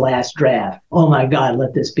 please, last draft. Oh my God,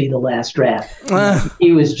 let this be the last draft.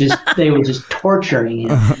 They were just torturing him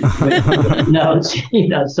with notes,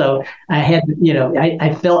 so I had, I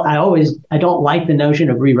don't like the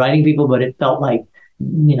notion of rewriting people, but it felt like,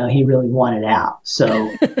 he really wanted out. So,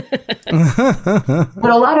 but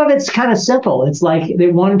a lot of it's kind of simple. It's like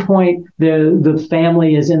at one point the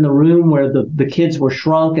family is in the room where the kids were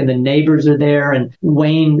shrunk and the neighbors are there, and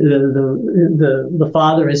Wayne, the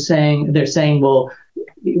father is saying, they're saying, well,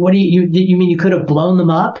 what do you mean you could have blown them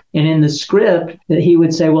up? And in the script that he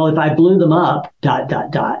would say, well, if I blew them up, ...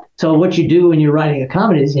 So what you do when you're writing a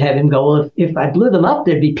comedy is you have him go, well, if I blew them up,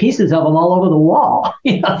 there'd be pieces of them all over the wall.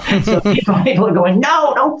 So people are going,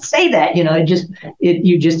 no, don't say that.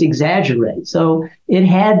 You just exaggerate. So it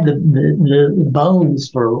had the bones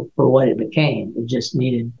for what it became. It just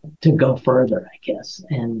needed to go further, I guess.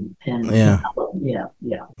 And yeah.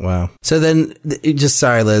 Wow. So then,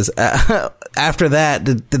 sorry, Liz. After that,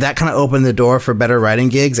 did that kind of open the door for better writing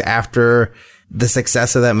gigs after the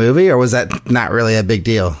success of that movie, or was that not really a big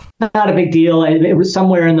deal? Not a big deal. It was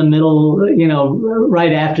somewhere in the middle,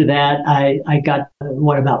 right after that, I got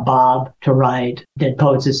What About Bob to write. Dead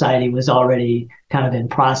Poet Society was already kind of in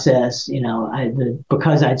process.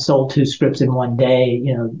 Because I'd sold 2 scripts in one day,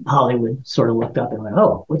 Hollywood sort of looked up and went,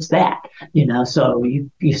 oh, what's that? So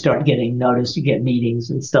you start getting noticed, you get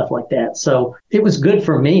meetings and stuff like that. So it was good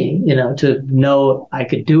for me, to know I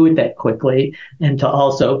could do it that quickly and to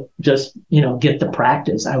also just, get the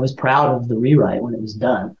practice. I was proud of the rewrite when it was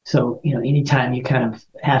done. So, anytime you kind of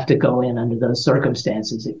have to go in under those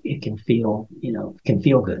circumstances, it can feel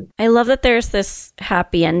good. I love that there's this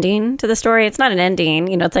happy ending to the story. It's not an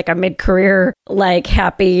ending, it's like a mid-career, like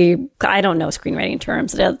happy, I don't know screenwriting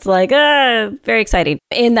terms. It's like, very exciting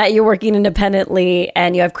in that you're working independently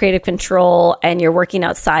and you have creative control and you're working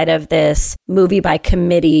outside of this movie by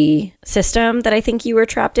committee system that I think you were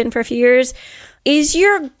trapped in for a few years. Is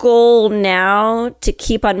your goal now to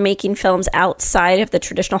keep on making films outside of the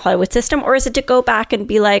traditional Hollywood system, or is it to go back and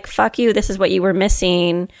be like, fuck you, this is what you were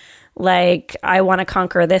missing? Like, I want to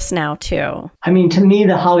conquer this now too. I mean, to me,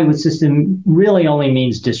 the Hollywood system really only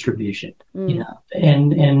means distribution,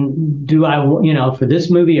 and do I, for this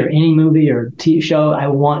movie or any movie or TV show, I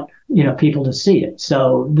want, people to see it.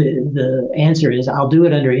 So the answer is I'll do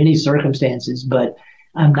it under any circumstances, but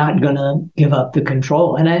I'm not going to give up the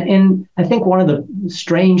control. And I think one of the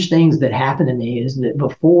strange things that happened to me is that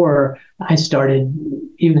before I started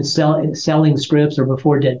even selling scripts, or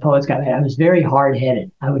before Dead Poets got made, I was very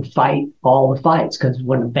hard-headed. I would fight all the fights, because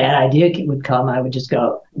when a bad idea would come, I would just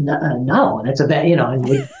go, no, that's a bad, and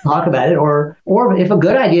we'd talk about it. Or if a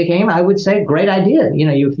good idea came, I would say, great idea.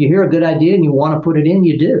 If you hear a good idea and you want to put it in,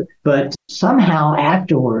 you do. But somehow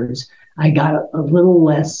afterwards, I got a little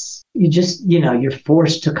less, you're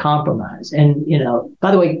forced to compromise. And,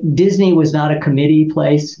 by the way, Disney was not a committee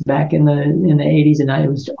place back in the 80s and 90s. It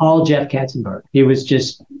was all Jeff Katzenberg. It was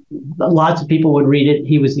just, lots of people would read it.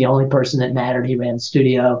 He was the only person that mattered. He ran the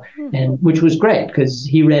studio, and which was great because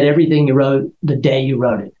he read everything you wrote the day you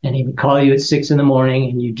wrote it. And he would call you at 6 a.m.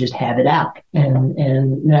 and you just have it out.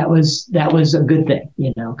 And that was a good thing,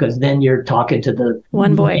 because then you're talking to the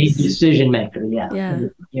one voice decision maker. Yeah.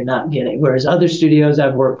 You're not getting, whereas other studios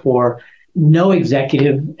I've worked for, no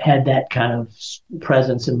executive had that kind of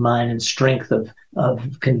presence of mind and strength of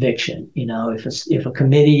conviction. If a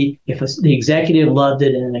committee, the executive loved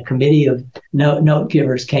it and a committee of note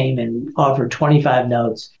givers came and offered 25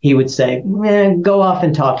 notes, he would say, go off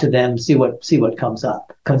and talk to them, see what comes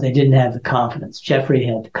up, because they didn't have the confidence. Jeffrey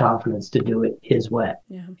had the confidence to do it his way.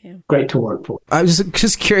 Yeah. Great to work for. I was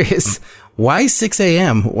just curious, why 6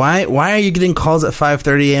 a.m.? Why are you getting calls at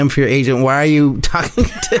 5:30 a.m. for your agent? Why are you talking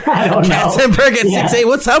to Katzenberg at 6 a.m.?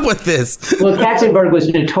 What's up with this? Well, Katzenberg was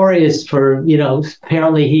notorious for,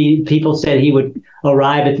 apparently people said he would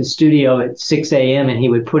arrive at the studio at 6 a.m. and he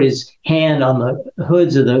would put his hand on the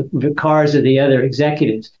hoods of the cars of the other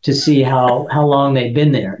executives to see how long they'd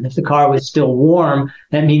been there. And if the car was still warm,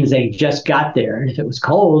 that means they just got there. And if it was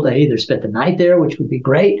cold, they either spent the night there, which would be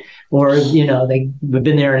great, or, they would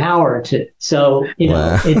been there an hour or two. So,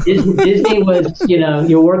 Disney was,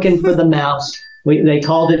 you're working for the mouse. They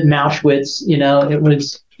called it Mauschwitz. It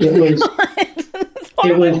was.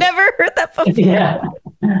 I've never heard that before. Yeah.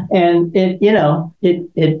 And it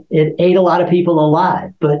ate a lot of people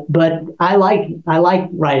alive, but I like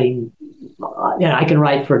writing. I can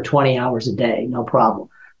write for 20 hours a day, no problem.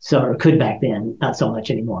 So, or could back then, not so much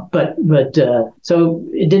anymore. But so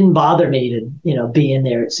it didn't bother me to, be in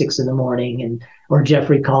there at 6 a.m. or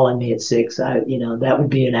Jeffrey calling me at 6. That would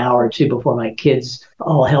be an hour or two before my kids,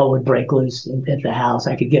 all hell would break loose at the house.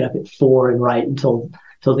 I could get up at 4 and write until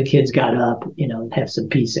the kids got up, and have some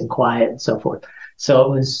peace and quiet and so forth. So it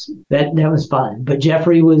was that was fun. But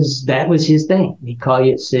Jeffrey that was his thing. He'd call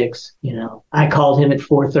you at 6. I called him at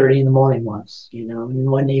 4:30 in the morning once.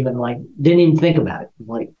 And wasn't even didn't even think about it.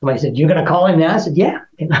 Somebody said, "You're gonna call him now?" I said, "Yeah."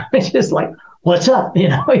 It's just like, "What's up?" He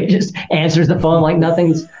just answers the phone like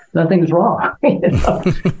nothing's nothing's wrong.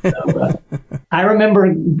 I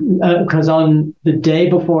remember because on the day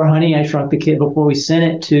before Honey, I Shrunk the Kid, before we sent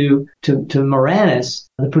it to Moranis,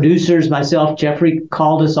 the producers, myself, Jeffrey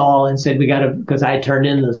called us all and said, we got to, because I turned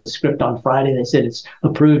in the script on Friday. They said it's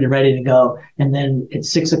approved and ready to go. And then at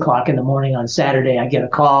 6:00 in the morning on Saturday, I get a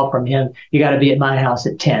call from him. You got to be at my house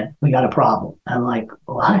at 10. We got a problem. I'm like,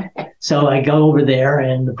 what? So I go over there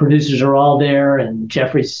and the producers are all there and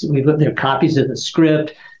Jeffrey's, we put their copies of the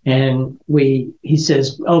script. And he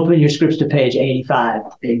says, open your scripts to page 85.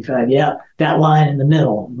 85, yeah, that line in the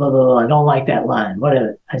middle, blah, blah, blah. I don't like that line.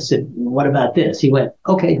 Whatever. I said, what about this? He went,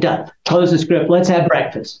 okay, done. Close the script. Let's have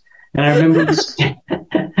breakfast. And I remember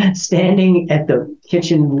standing at the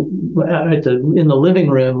kitchen, in the living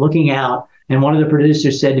room, looking out. And one of the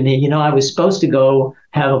producers said to me, I was supposed to go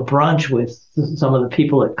have a brunch with some of the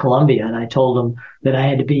people at Columbia. And I told them that I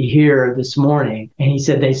had to be here this morning. And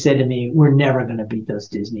they said to me, we're never going to beat those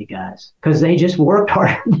Disney guys because they just worked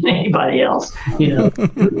harder than anybody else,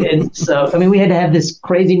 And so, we had to have this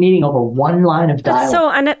crazy meeting over one line of dialogue. So,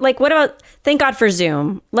 and what about, thank God for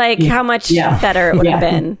Zoom, how much better it would have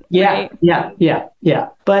been. Yeah. Right? Yeah.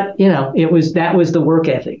 But, that was the work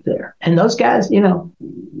ethic there. And those guys,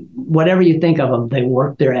 whatever you think of them, they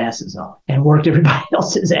worked their asses off and worked everybody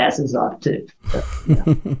else's asses off too. So,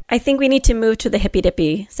 I think we need to move to the hippy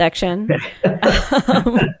dippy section.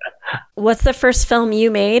 What's the first film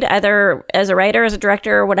you made, either as a writer, as a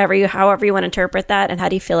director, or however you want to interpret that, and how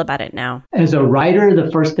do you feel about it now? As a writer,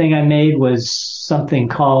 the first thing I made was something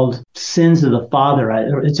called Sins of the Father.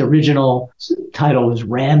 Its original title was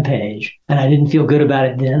Rampage, and I didn't feel good about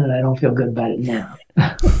it then, and I don't feel good about it now.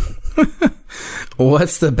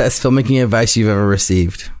 What's the best filmmaking advice you've ever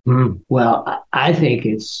received? Well, I think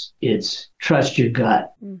it's trust your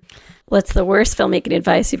gut. What's the worst filmmaking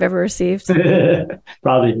advice you've ever received?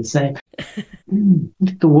 Probably the same.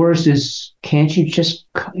 The worst is, can't you just,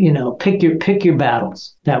 pick your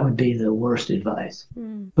battles? That would be the worst advice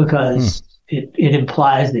because it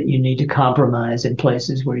implies that you need to compromise in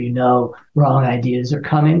places where wrong ideas are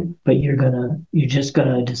coming, but you're just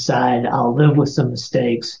gonna decide, I'll live with some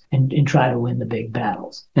mistakes and try to win the big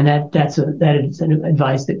battles. And that is an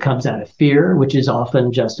advice that comes out of fear, which is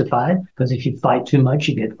often justified, because if you fight too much,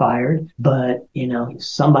 you get fired. But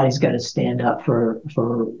somebody's got to stand up for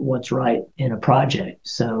what's right in a project.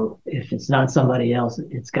 So if it's not somebody else,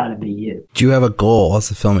 it's got to be you. Do you have a goal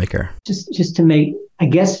as a filmmaker? Just to make, I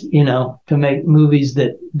guess, to make movies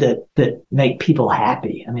that make people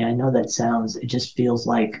happy. I know that it just feels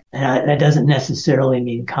like, and that doesn't necessarily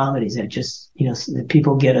mean comedies. It just, that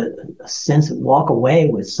people get a sense of, walk away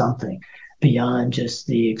with something beyond just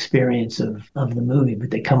the experience of the movie, but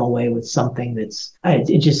they come away with something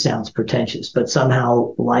it just sounds pretentious, but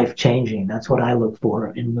somehow life-changing. That's what I look for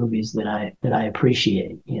in movies that I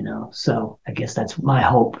appreciate, So I guess that's my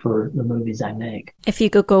hope for the movies I make. If you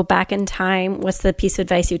could go back in time, what's the piece of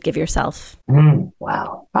advice you'd give yourself?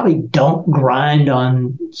 Wow. Probably don't grind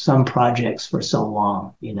on some projects for so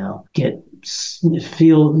long, when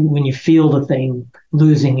you feel the thing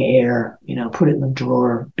losing air, put it in the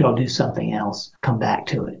drawer, go do something else, come back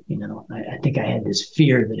to it. I think I had this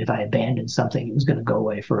fear that if I abandoned something, it was going to go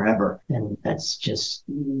away forever. And that's just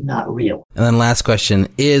not real. And then last question,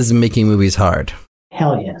 is making movies hard?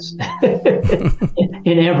 Hell yes.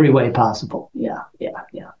 In every way possible. Yeah.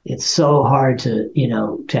 It's so hard to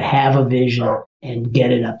have a vision and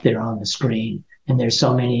get it up there on the screen. And there's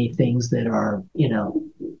so many things that are,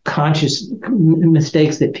 conscious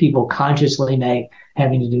mistakes that people consciously make,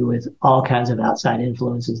 having to do with all kinds of outside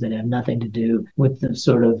influences that have nothing to do with the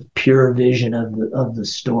sort of pure vision of the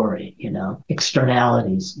story.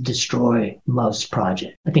 Externalities destroy most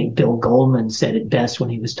projects. I think Bill Goldman said it best when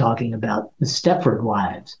he was talking about the Stepford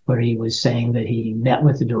Wives, where he was saying that he met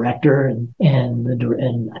with the director and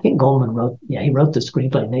I think Goldman wrote the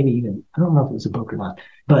screenplay, maybe even, I don't know if it was a book or not,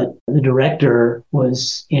 but the director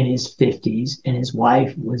was in his 50s and his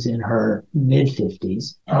wife was in her mid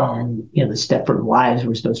 50s. And, the Stepford Wives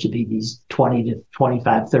were supposed to be these 20 to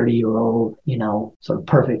 25, 30-year-old, sort of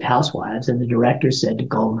perfect housewives. And the director said to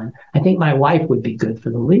Goldman, I think my wife would be good for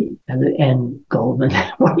the lead. And Goldman,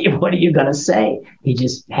 what are you going to say? He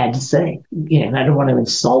just had to say, and I don't want to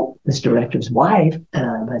insult this director's wife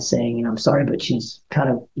by saying, I'm sorry, but she's kind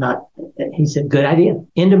of not, he said, good idea.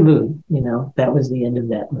 End of mood. That was the end of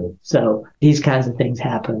that mood. So these kinds of things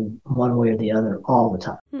happen one way or the other all the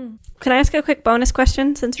time. Can I ask a quick bonus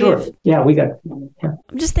question since Sure. Yeah, we got. Yeah.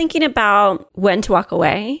 I'm just thinking about when to walk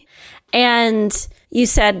away. And you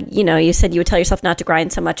said you would tell yourself not to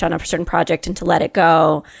grind so much on a certain project and to let it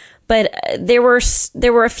go. but there were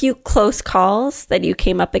a few close calls that you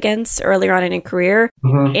came up against earlier on in your career.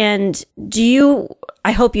 Mm-hmm. And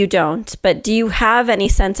I hope you don't, but do you have any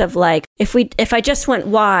sense of like, if I just went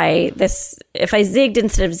if I zigged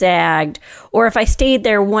instead of zagged, or if I stayed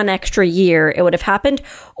there one extra year, it would have happened?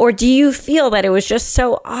 Or do you feel that it was just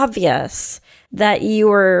so obvious that you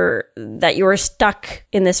were stuck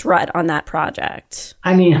in this rut on that project?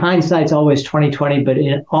 I mean, hindsight's always 20/20, but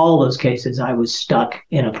in all those cases, I was stuck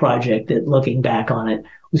in a project that, looking back on it,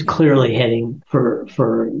 was clearly heading for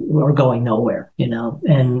or going nowhere,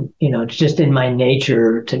 and, it's just in my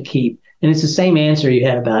nature to keep, and it's the same answer you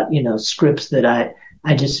had about, scripts that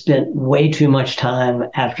I just spent way too much time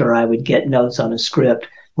after I would get notes on a script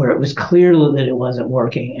where it was clear that it wasn't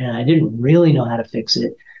working and I didn't really know how to fix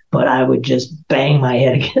it. But I would just bang my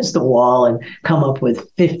head against the wall and come up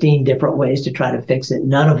with 15 different ways to try to fix it,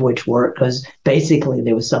 none of which worked because basically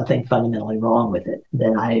there was something fundamentally wrong with it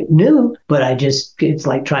that I knew, but it's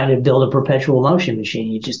like trying to build a perpetual motion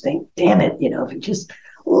machine. You just think, damn it, if it just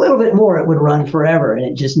a little bit more, it would run forever, and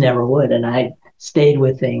it just never would. And I stayed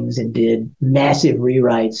with things and did massive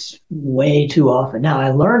rewrites way too often. Now, I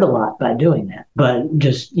learned a lot by doing that, but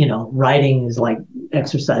just, writing is like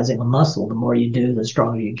exercising a muscle. The more you do, the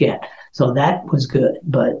stronger you get. So that was good.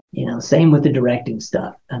 But, same with the directing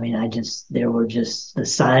stuff. I mean, the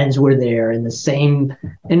signs were there, and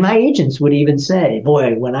and my agents would even say,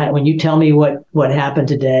 boy, when you tell me what happened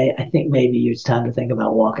today, I think maybe it's time to think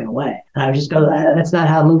about walking away. And I would just go, that's not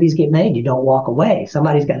how movies get made. You don't walk away.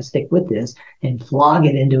 Somebody's got to stick with this and flog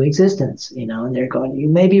it into existence, and they're going, you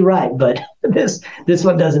may be right, but this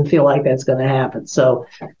one doesn't feel like that's going to happen. So,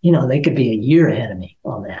 they could be a year ahead of me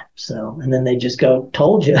on that. So, and then they just go,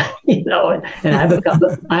 told you, and I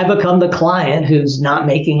become the client who's not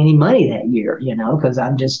making any money that year, because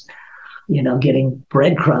I'm just, getting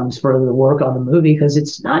breadcrumbs for the work on the movie because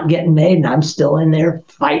it's not getting made, and I'm still in there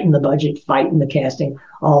fighting the budget, fighting the casting,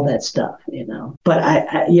 all that stuff, But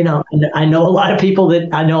I know a lot of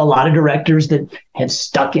a lot of directors that have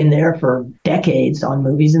stuck in there for decades on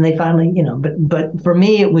movies, and they finally, but for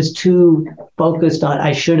me, it was too focused on,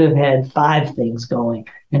 I should have had 5 things going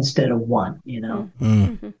instead of 1,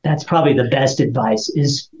 Mm-hmm. That's probably the best advice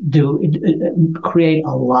is create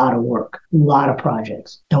a lot of work, a lot of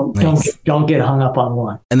projects. Don't get hung up on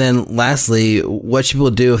one. And then lastly, what should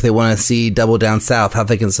people do if they want to see Double Down South, how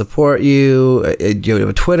they can support you? Do you have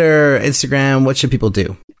a Twitter, Instagram? What should people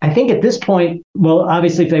do? I think at this point, well,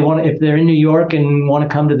 obviously, if they're in New York and want to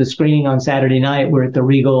come to the screening on Saturday night, we're at the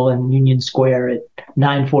Regal in Union Square at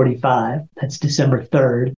 9:45. That's December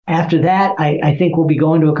 3rd. After that, I think we'll be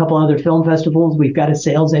going to a couple other film festivals. We've got a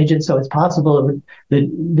sales agent, so it's possible that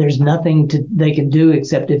there's nothing they can do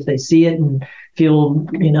except if they see it and feel,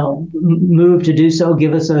 moved to do so,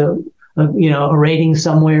 give us a rating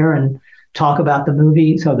somewhere and talk about the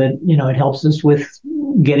movie so that, it helps us with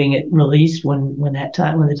getting it released when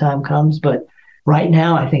the time comes. But right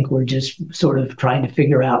now, I think we're just sort of trying to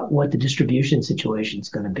figure out what the distribution situation is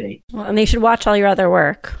going to be. Well, and they should watch all your other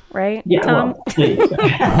work, right? Yeah, Tom? well, please.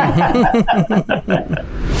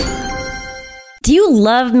 Do you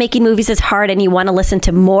love making movies as hard and you want to listen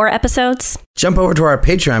to more episodes? Jump over to our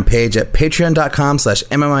Patreon page at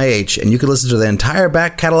patreon.com/MMIH, and you can listen to the entire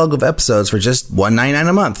back catalog of episodes for just $1.99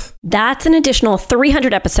 a month. That's an additional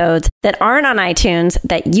 300 episodes that aren't on iTunes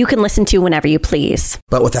that you can listen to whenever you please.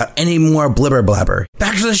 But without any more blibber blabber.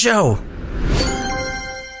 Back to the show.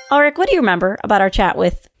 Ulrich, what do you remember about our chat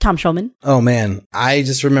with Tom Schulman? Oh, man. I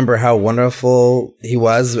just remember how wonderful he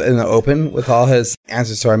was in the open with all his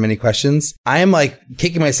answers to our many questions. I am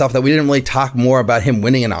kicking myself that we didn't really talk more about him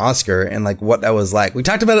winning an Oscar and what that was like. We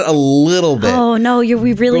talked about it a little bit. Oh, no,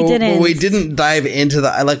 we really didn't. But we didn't dive into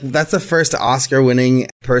that's the first Oscar winning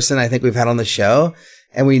person I think we've had on the show.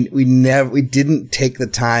 And we didn't take the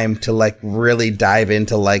time to really dive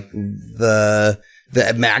into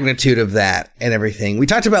the magnitude of that and everything. We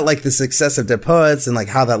talked about the success of Dead Poets and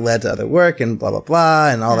how that led to other work and blah, blah,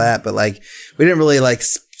 blah and all that. But we didn't really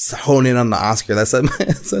hone in on the Oscar.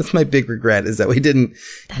 That's my big regret is that we didn't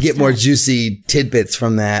get more juicy tidbits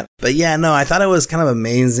from that. But yeah, no, I thought it was kind of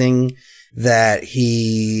amazing that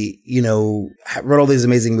he, wrote all these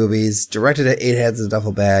amazing movies, directed Eight Heads in a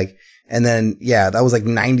Duffel Bag. And then, yeah, that was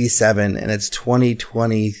 97 and it's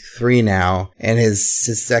 2023 now. And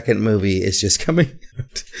his second movie is just coming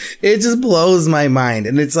out. It just blows my mind.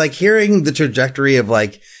 And it's hearing the trajectory of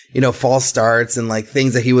false starts and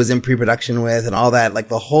things that he was in pre-production with and all that,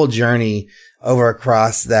 the whole journey over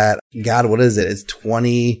across that, God, what is it? It's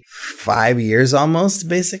 25 years almost,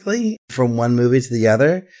 basically, from one movie to the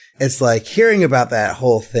other. It's like hearing about that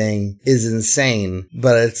whole thing is insane,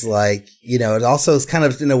 but it's like, you know, it also is kind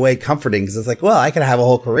of in a way comforting because it's like, well, I could have a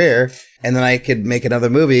whole career and then I could make another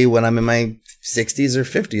movie when I'm in my 60s or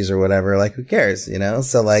 50s or whatever. Like, who cares, you know?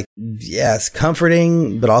 So like, yes,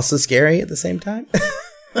 comforting, but also scary at the same time.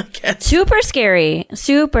 Super scary.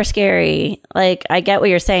 Like, I get what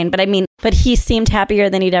you're saying, but I mean, but he seemed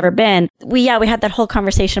happier than he'd ever been. We had that whole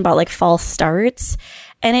conversation about like false starts.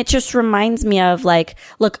 And it just reminds me of like,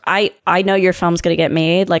 look, I know your film's going to get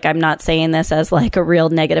made. Like, I'm not saying this as like a real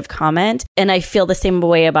negative comment. And I feel the same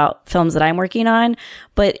way about films that I'm working on.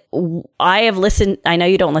 But I have listened, I know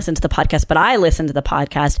you don't listen to the podcast, but I listen to the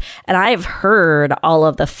podcast and I've heard all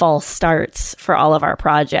of the false starts for all of our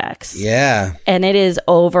projects. Yeah. And it is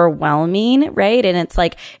overwhelming, right? And it's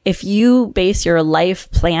like, if you base your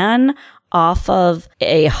life plan off of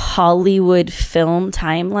a Hollywood film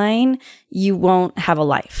timeline, you won't have a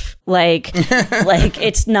life. Like,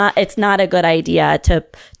 it's not a good idea to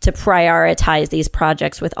prioritize these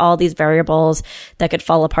projects with all these variables that could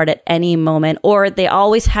fall apart at any moment. Or they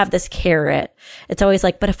always have this carrot. It's always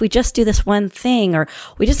like, but if we just do this one thing, or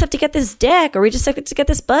we just have to get this deck, or we just have to get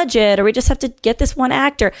this budget, or we just have to get this one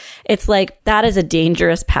actor. It's like, that is a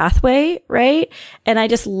dangerous pathway, right? And I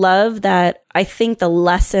just love that. I think the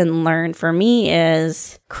lesson learned for me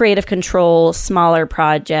is creative control, smaller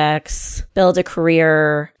projects, build a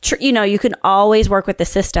career. You know, you can always work with the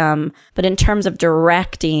system, but in terms of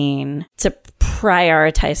directing, to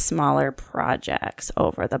prioritize smaller projects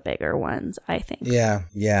over the bigger ones, I think. Yeah.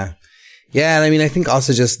 And I mean, I think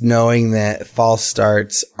also just knowing that false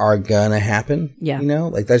starts are gonna happen. Yeah. You know,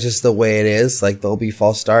 like that's just the way it is. Like there'll be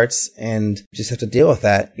false starts and you just have to deal with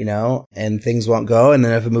that, you know, and things won't go. And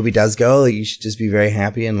then if a movie does go, like, you should just be very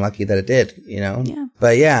happy and lucky that it did, you know? Yeah.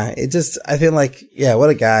 But yeah, it just, I feel like, yeah, what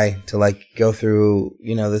a guy to like go through,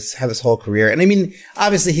 you know, have this whole career. And I mean,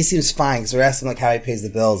 obviously he seems fine because we're asking like how he pays the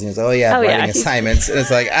bills and he's like, writing assignments. And it's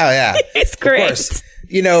like, oh yeah. It's great. Of course.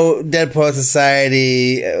 You know, Dead Poet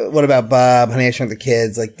Society, what about Bob, Honey, I Shrunk the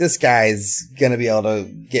Kids? Like, this guy's gonna be able to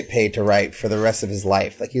get paid to write for the rest of his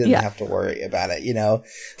life. Like, he doesn't have to worry about it, you know?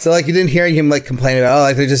 So, like, you didn't hear him, like, complain about,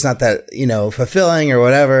 like, they're just not that, you know, fulfilling or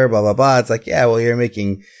whatever, blah, blah, blah. It's like, yeah, well, you're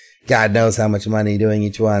making God knows how much money doing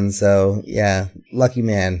each one. So, yeah, lucky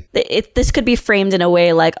man. This could be framed in a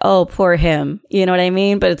way like, oh, poor him. You know what I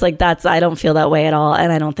mean? But it's like, I don't feel that way at all.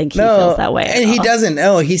 And I don't think he feels that way. And he doesn't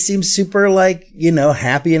know. He seems super, like, you know,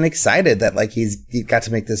 happy and excited that, like, he got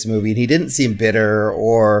to make this movie. And he didn't seem bitter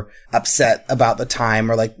or upset about the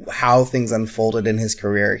time or, like, how things unfolded in his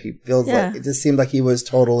career. He feels like, it just seemed like he was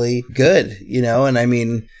totally good, you know? And I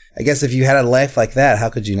mean, I guess if you had a life like that, how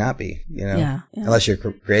could you not be, you know? Yeah. Unless you're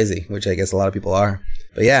crazy, which I guess a lot of people are.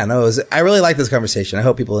 But yeah, no, I really like this conversation. I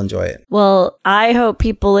hope people enjoy it. Well, I hope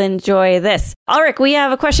people enjoy this. Ulrich, we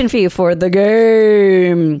have a question for you for the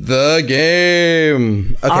game. The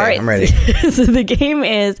game. Okay, right. I'm ready. So the game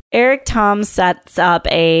is Eric Tom sets up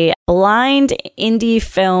a blind indie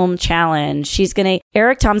film challenge.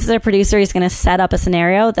 Eric Tom's our producer. He's going to set up a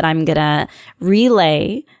scenario that I'm going to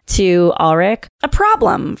relay to Ulrich, a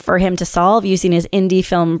problem for him to solve using his indie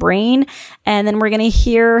film brain. And then we're going to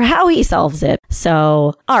hear how he solves it.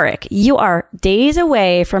 So, Ulrich, you are days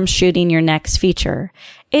away from shooting your next feature.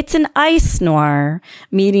 It's an ice noir,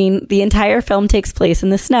 meaning the entire film takes place in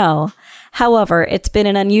the snow. However, it's been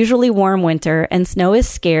an unusually warm winter and snow is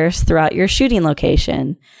scarce throughout your shooting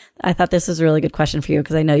location. I thought this was a really good question for you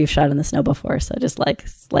because I know you've shot in the snow before. So just like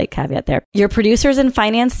slight caveat there. Your producers and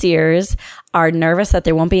financiers are nervous that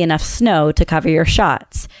there won't be enough snow to cover your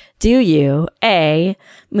shots. Do you, A,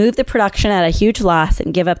 move the production at a huge loss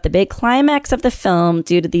and give up the big climax of the film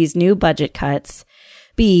due to these new budget cuts?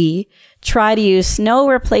 B, try to use snow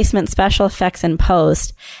replacement special effects in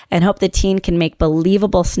post and hope the team can make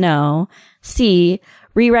believable snow? C,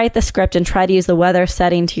 rewrite the script and try to use the weather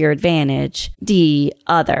setting to your advantage? D,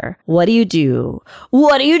 other. What do you do?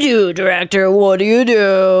 What do you do, director? What do you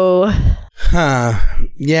do?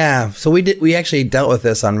 Yeah. So we actually dealt with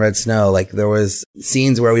this on Red Snow. Like there was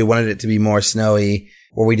scenes where we wanted it to be more snowy,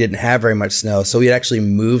 where we didn't have very much snow. So we'd actually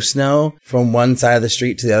move snow from one side of the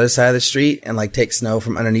street to the other side of the street and like take snow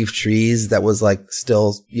from underneath trees that was like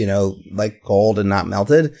still, you know, like cold and not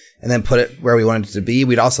melted and then put it where we wanted it to be.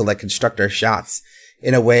 We'd also like construct our shots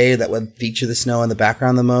in a way that would feature the snow in the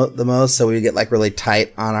background the most. So we get like really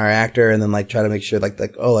tight on our actor and then like try to make sure like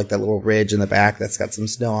that little ridge in the back that's got some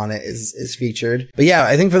snow on it is featured. But yeah,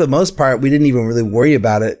 I think for the most part, we didn't even really worry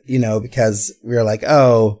about it, because we were like,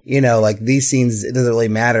 like these scenes, it doesn't really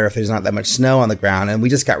matter if there's not that much snow on the ground. And we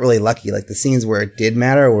just got really lucky. Like the scenes where it did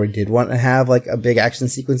matter, where we did want to have like a big action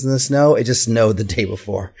sequence in the snow, it just snowed the day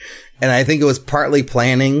before. And I think it was partly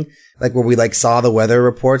planning, like where we like saw the weather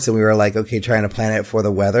reports and we were like, okay, trying to plan it for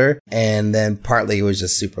the weather. And then partly it was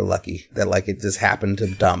just super lucky that like it just happened to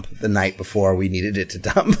dump the night before we needed it to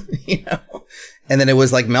dump, And then it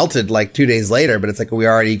was like melted like 2 days later, but it's like we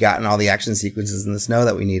already gotten all the action sequences in the snow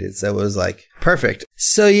that we needed. So it was like perfect.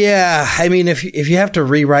 So yeah, I mean, if you have to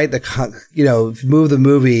rewrite move the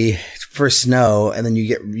movie for snow and then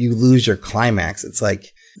you lose your climax, it's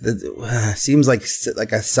like, seems like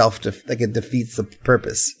it defeats the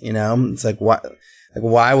purpose, It's like, what? Like,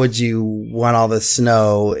 why would you want all the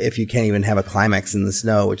snow if you can't even have a climax in the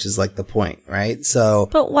snow, which is like the point, right? So,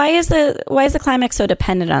 but why is the climax so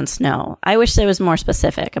dependent on snow? I wish there was more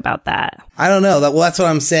specific about that. I don't know. That's what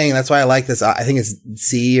I'm saying. That's why I like this. I think it's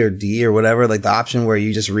C or D or whatever, like the option where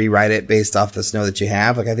you just rewrite it based off the snow that you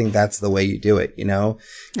have. Like, I think that's the way you do it,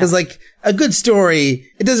 because like a good story,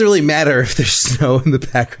 it doesn't really matter if there's snow in the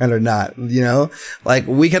background or not, like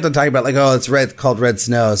we kept on talking about like, oh, it's called red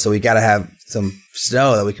snow. So we got to have some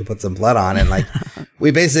snow that we could put some blood on. And like,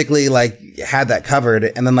 we basically like had that covered.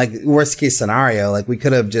 And then like worst case scenario, like we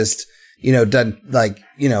could have just, done like,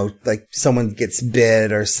 like someone gets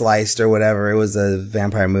bit or sliced or whatever. It was a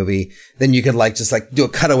vampire movie. Then you could like, just like do a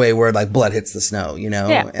cutaway where like blood hits the snow,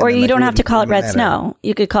 Yeah. Or you don't have to call it red snow.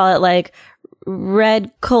 You could call it like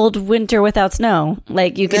red cold winter without snow.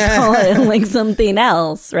 Like you could call it like something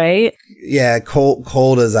else, right? Yeah,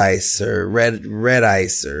 cold as ice or red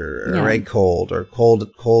ice or red cold or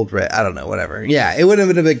cold red. I don't know, whatever. Yeah, it wouldn't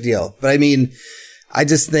have been a big deal. But I mean, I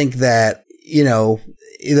just think that,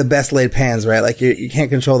 the best laid plans, right? Like you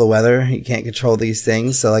can't control the weather. You can't control these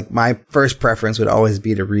things. So like my first preference would always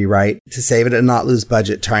be to rewrite, to save it and not lose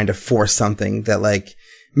budget trying to force something that like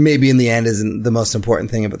maybe in the end isn't the most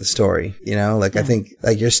important thing about the story. I think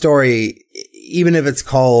like your story, even if it's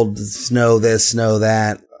called snow this, snow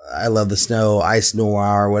that, I love the snow, ice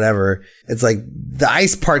noir, whatever. It's like the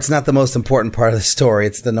ice part's not the most important part of the story.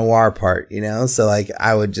 It's the noir part, So like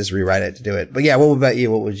I would just rewrite it to do it. But yeah, what about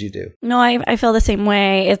you? What would you do? No, I feel the same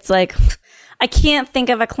way. It's like I can't think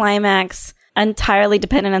of a climax entirely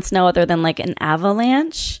dependent on snow other than like an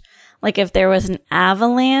avalanche. Like if there was an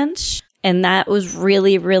avalanche and that was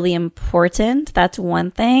really, really important, that's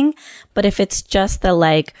one thing. But if it's just the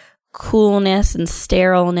like coolness and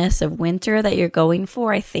sterileness of winter that you're going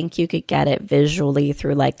for, I think you could get it visually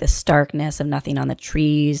through like the starkness of nothing on the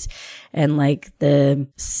trees and like the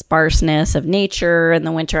sparseness of nature in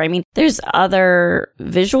the winter. I mean, there's other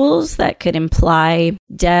visuals that could imply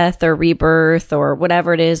death or rebirth or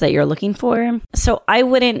whatever it is that you're looking for. So I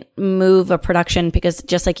wouldn't move a production because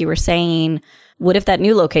just like you were saying, what if that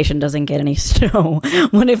new location doesn't get any snow?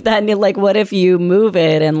 What if you move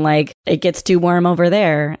it and like it gets too warm over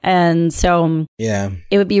there? And so yeah,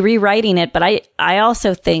 it would be rewriting it. But I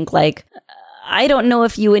also think like, I don't know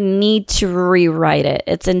if you would need to rewrite it.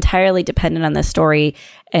 It's entirely dependent on the story,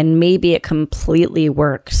 and maybe it completely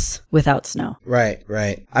works without snow. Right.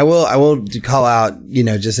 I will call out,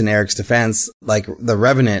 just in Eric's defense, like The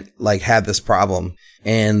Revenant, like had this problem.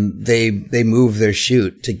 And they moved their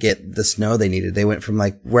shoot to get the snow they needed. They went from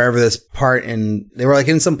like wherever this part, and they were like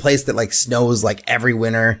in some place that like snows like every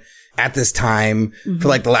winter at this time for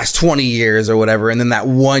like the last 20 years or whatever. And then that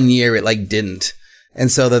 1 year it like didn't. And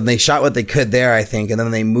so then they shot what they could there, I think. And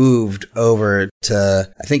then they moved over to,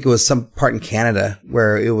 I think it was some part in Canada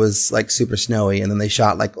where it was like super snowy. And then they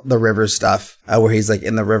shot like the river stuff, where he's like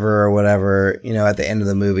in the river or whatever, at the end of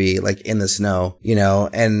the movie, like in the snow,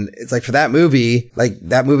 and it's like for that movie, like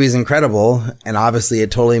that movie is incredible. And obviously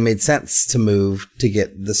it totally made sense to move to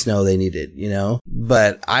get the snow they needed,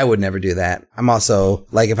 but I would never do that. I'm also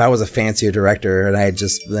like, if I was a fancier director and I had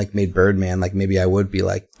just like made Birdman, like maybe I would be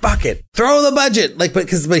like, fuck it, throw the budget. Like, but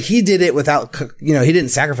he did it without, he didn't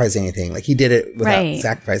sacrifice anything. Like he did it without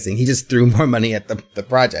sacrificing. He just threw more money at the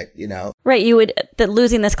project, Right.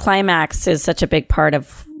 Losing this climax is such a big part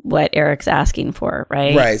of what Eric's asking for,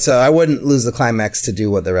 right? Right. So I wouldn't lose the climax to do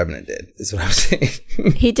what The Revenant did, is what I'm saying.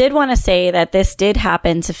 He did want to say that this did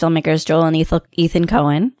happen to filmmakers Joel and Ethan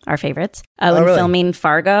Coen, our favorites, when really? filming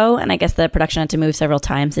Fargo. And I guess the production had to move several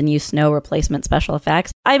times and use snow replacement special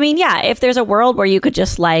effects. I mean, yeah, if there's a world where you could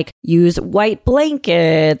just like use white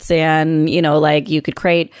blankets and, like you could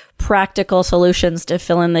create practical solutions to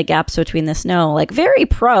fill in the gaps between the snow. Like, very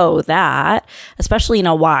pro that, especially in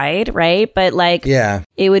a wide, right? But like, yeah,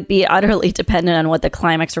 it would be utterly dependent on what the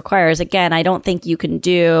climax requires. Again, I don't think you can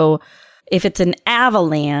do, if it's an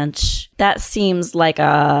avalanche, that seems like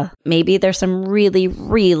maybe there's some really,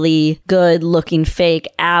 really good looking fake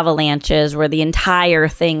avalanches where the entire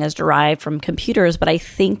thing is derived from computers. But I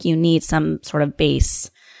think you need some sort of base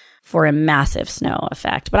for a massive snow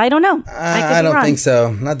effect. But I don't know. I don't think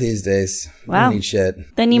so. Not these days. Wow. You need shit.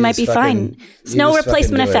 Then you might be fine. Snow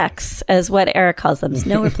replacement effects is what Eric calls them.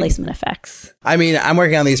 Snow replacement effects. I mean, I'm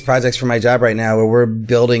working on these projects for my job right now where we're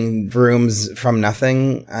building rooms from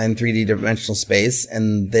nothing in 3D dimensional space.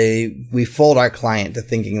 And we fooled our client to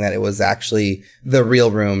thinking that it was actually the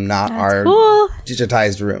real room, not our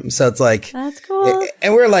digitized room. So it's like, that's cool.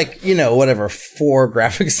 And we're like, whatever, 4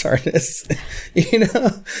 graphics artists,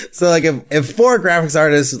 So like if 4 graphics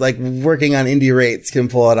artists like working on indie rates can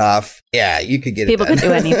pull it off, yeah, you could get People it done. could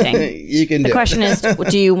do anything. You can do it. The question is,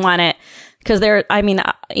 do you want it? Because there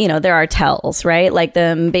are tells, right? Like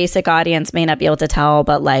the basic audience may not be able to tell,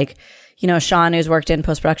 but like, Sean, who's worked in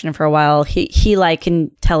post-production for a while, he like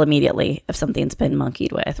can tell immediately if something's been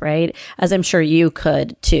monkeyed with, right? As I'm sure you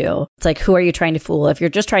could too. It's like, who are you trying to fool? If you're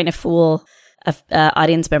just trying to fool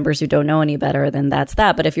audience members who don't know any better, then that's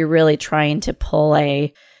that. But if you're really trying to pull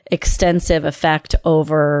a extensive effect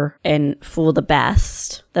over and fool the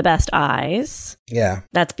best eyes, yeah,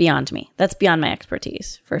 that's beyond me. That's beyond my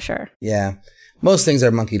expertise for sure. Yeah. Most things are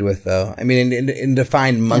monkeyed with, though. I mean, in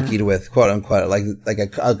defined monkeyed with, quote unquote, like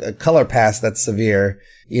a color pass that's severe,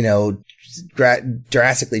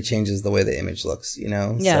 drastically changes the way the image looks,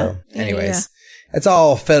 Yeah. So anyways, it's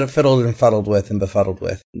all fiddled and fuddled with and befuddled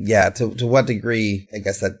with. Yeah. To what degree, I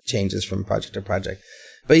guess that changes from project to project.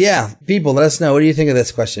 But yeah, people, let us know. What do you think of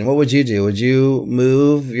this question? What would you do? Would you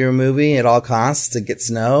move your movie at all costs to get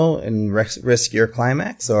snow and risk your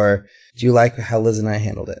climax? Or do you like how Liz and I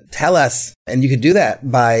handled it? Tell us. And you could do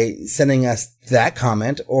that by sending us that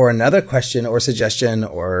comment or another question or suggestion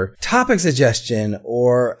or topic suggestion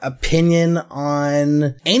or opinion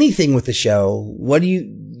on anything with the show. What do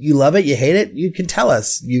you love it? You hate it? You can tell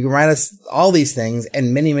us. You can write us all these things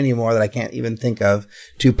and many, many more that I can't even think of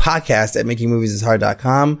to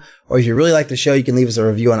podcast@makingmoviesishard.com. Or if you really like the show, you can leave us a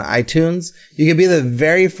review on iTunes. You can be the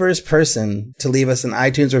very first person to leave us an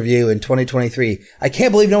iTunes review in 2023. I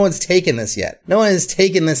can't believe no one's taken this yet. No one has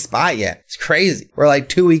taken this spot yet. It's crazy. We're like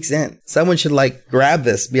 2 weeks in. Someone should like grab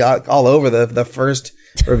this, be all over the first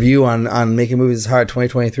review on Making Movies is Hard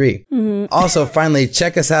 2023. Mm-hmm. Also, finally,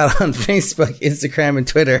 check us out on Facebook, Instagram, and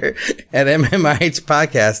Twitter at MMIH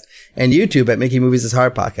Podcast and YouTube at Making Movies is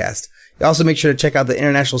Hard Podcast. Also, make sure to check out the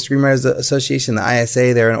International Screenwriters Association, the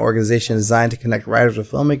ISA. They're an organization designed to connect writers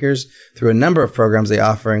with filmmakers through a number of programs they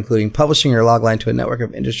offer, including publishing your logline to a network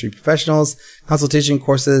of industry professionals, consultation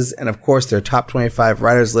courses, and of course, their top 25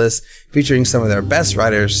 writers list featuring some of their best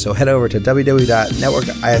writers. So head over to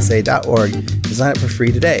www.networkisa.org to sign up for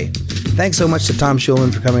free today. Thanks so much to Tom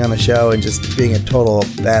Schulman for coming on the show and just being a total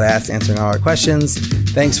badass answering all our questions.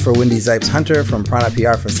 Thanks for Wendy Zipes Hunter from Prana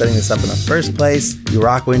PR for setting this up in the first place. You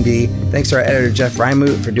rock, Wendy. Thanks to our editor, Jeff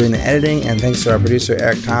Reimuth, for doing the editing. And thanks to our producer,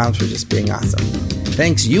 Eric Toms, for just being awesome.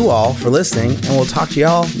 Thanks you all for listening, and we'll talk to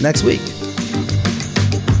y'all next week.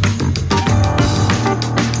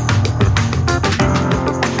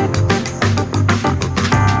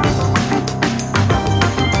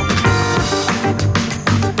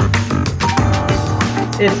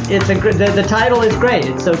 It's a good. The title is great.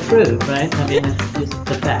 It's so true, right? I mean, it's just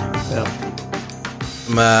the fact. So.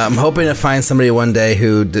 I'm hoping to find somebody one day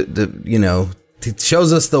who,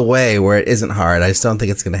 shows us the way where it isn't hard. I just don't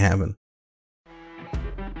think it's going to happen.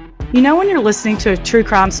 You know when you're listening to a true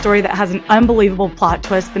crime story that has an unbelievable plot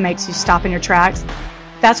twist that makes you stop in your tracks?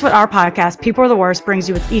 That's what our podcast, People Are the Worst, brings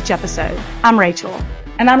you with each episode. I'm Rachel.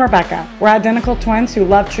 And I'm Rebecca. We're identical twins who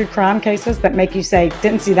love true crime cases that make you say,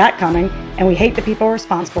 didn't see that coming, and we hate the people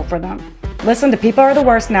responsible for them. Listen to People Are the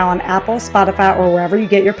Worst now on Apple, Spotify, or wherever you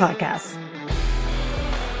get your podcasts.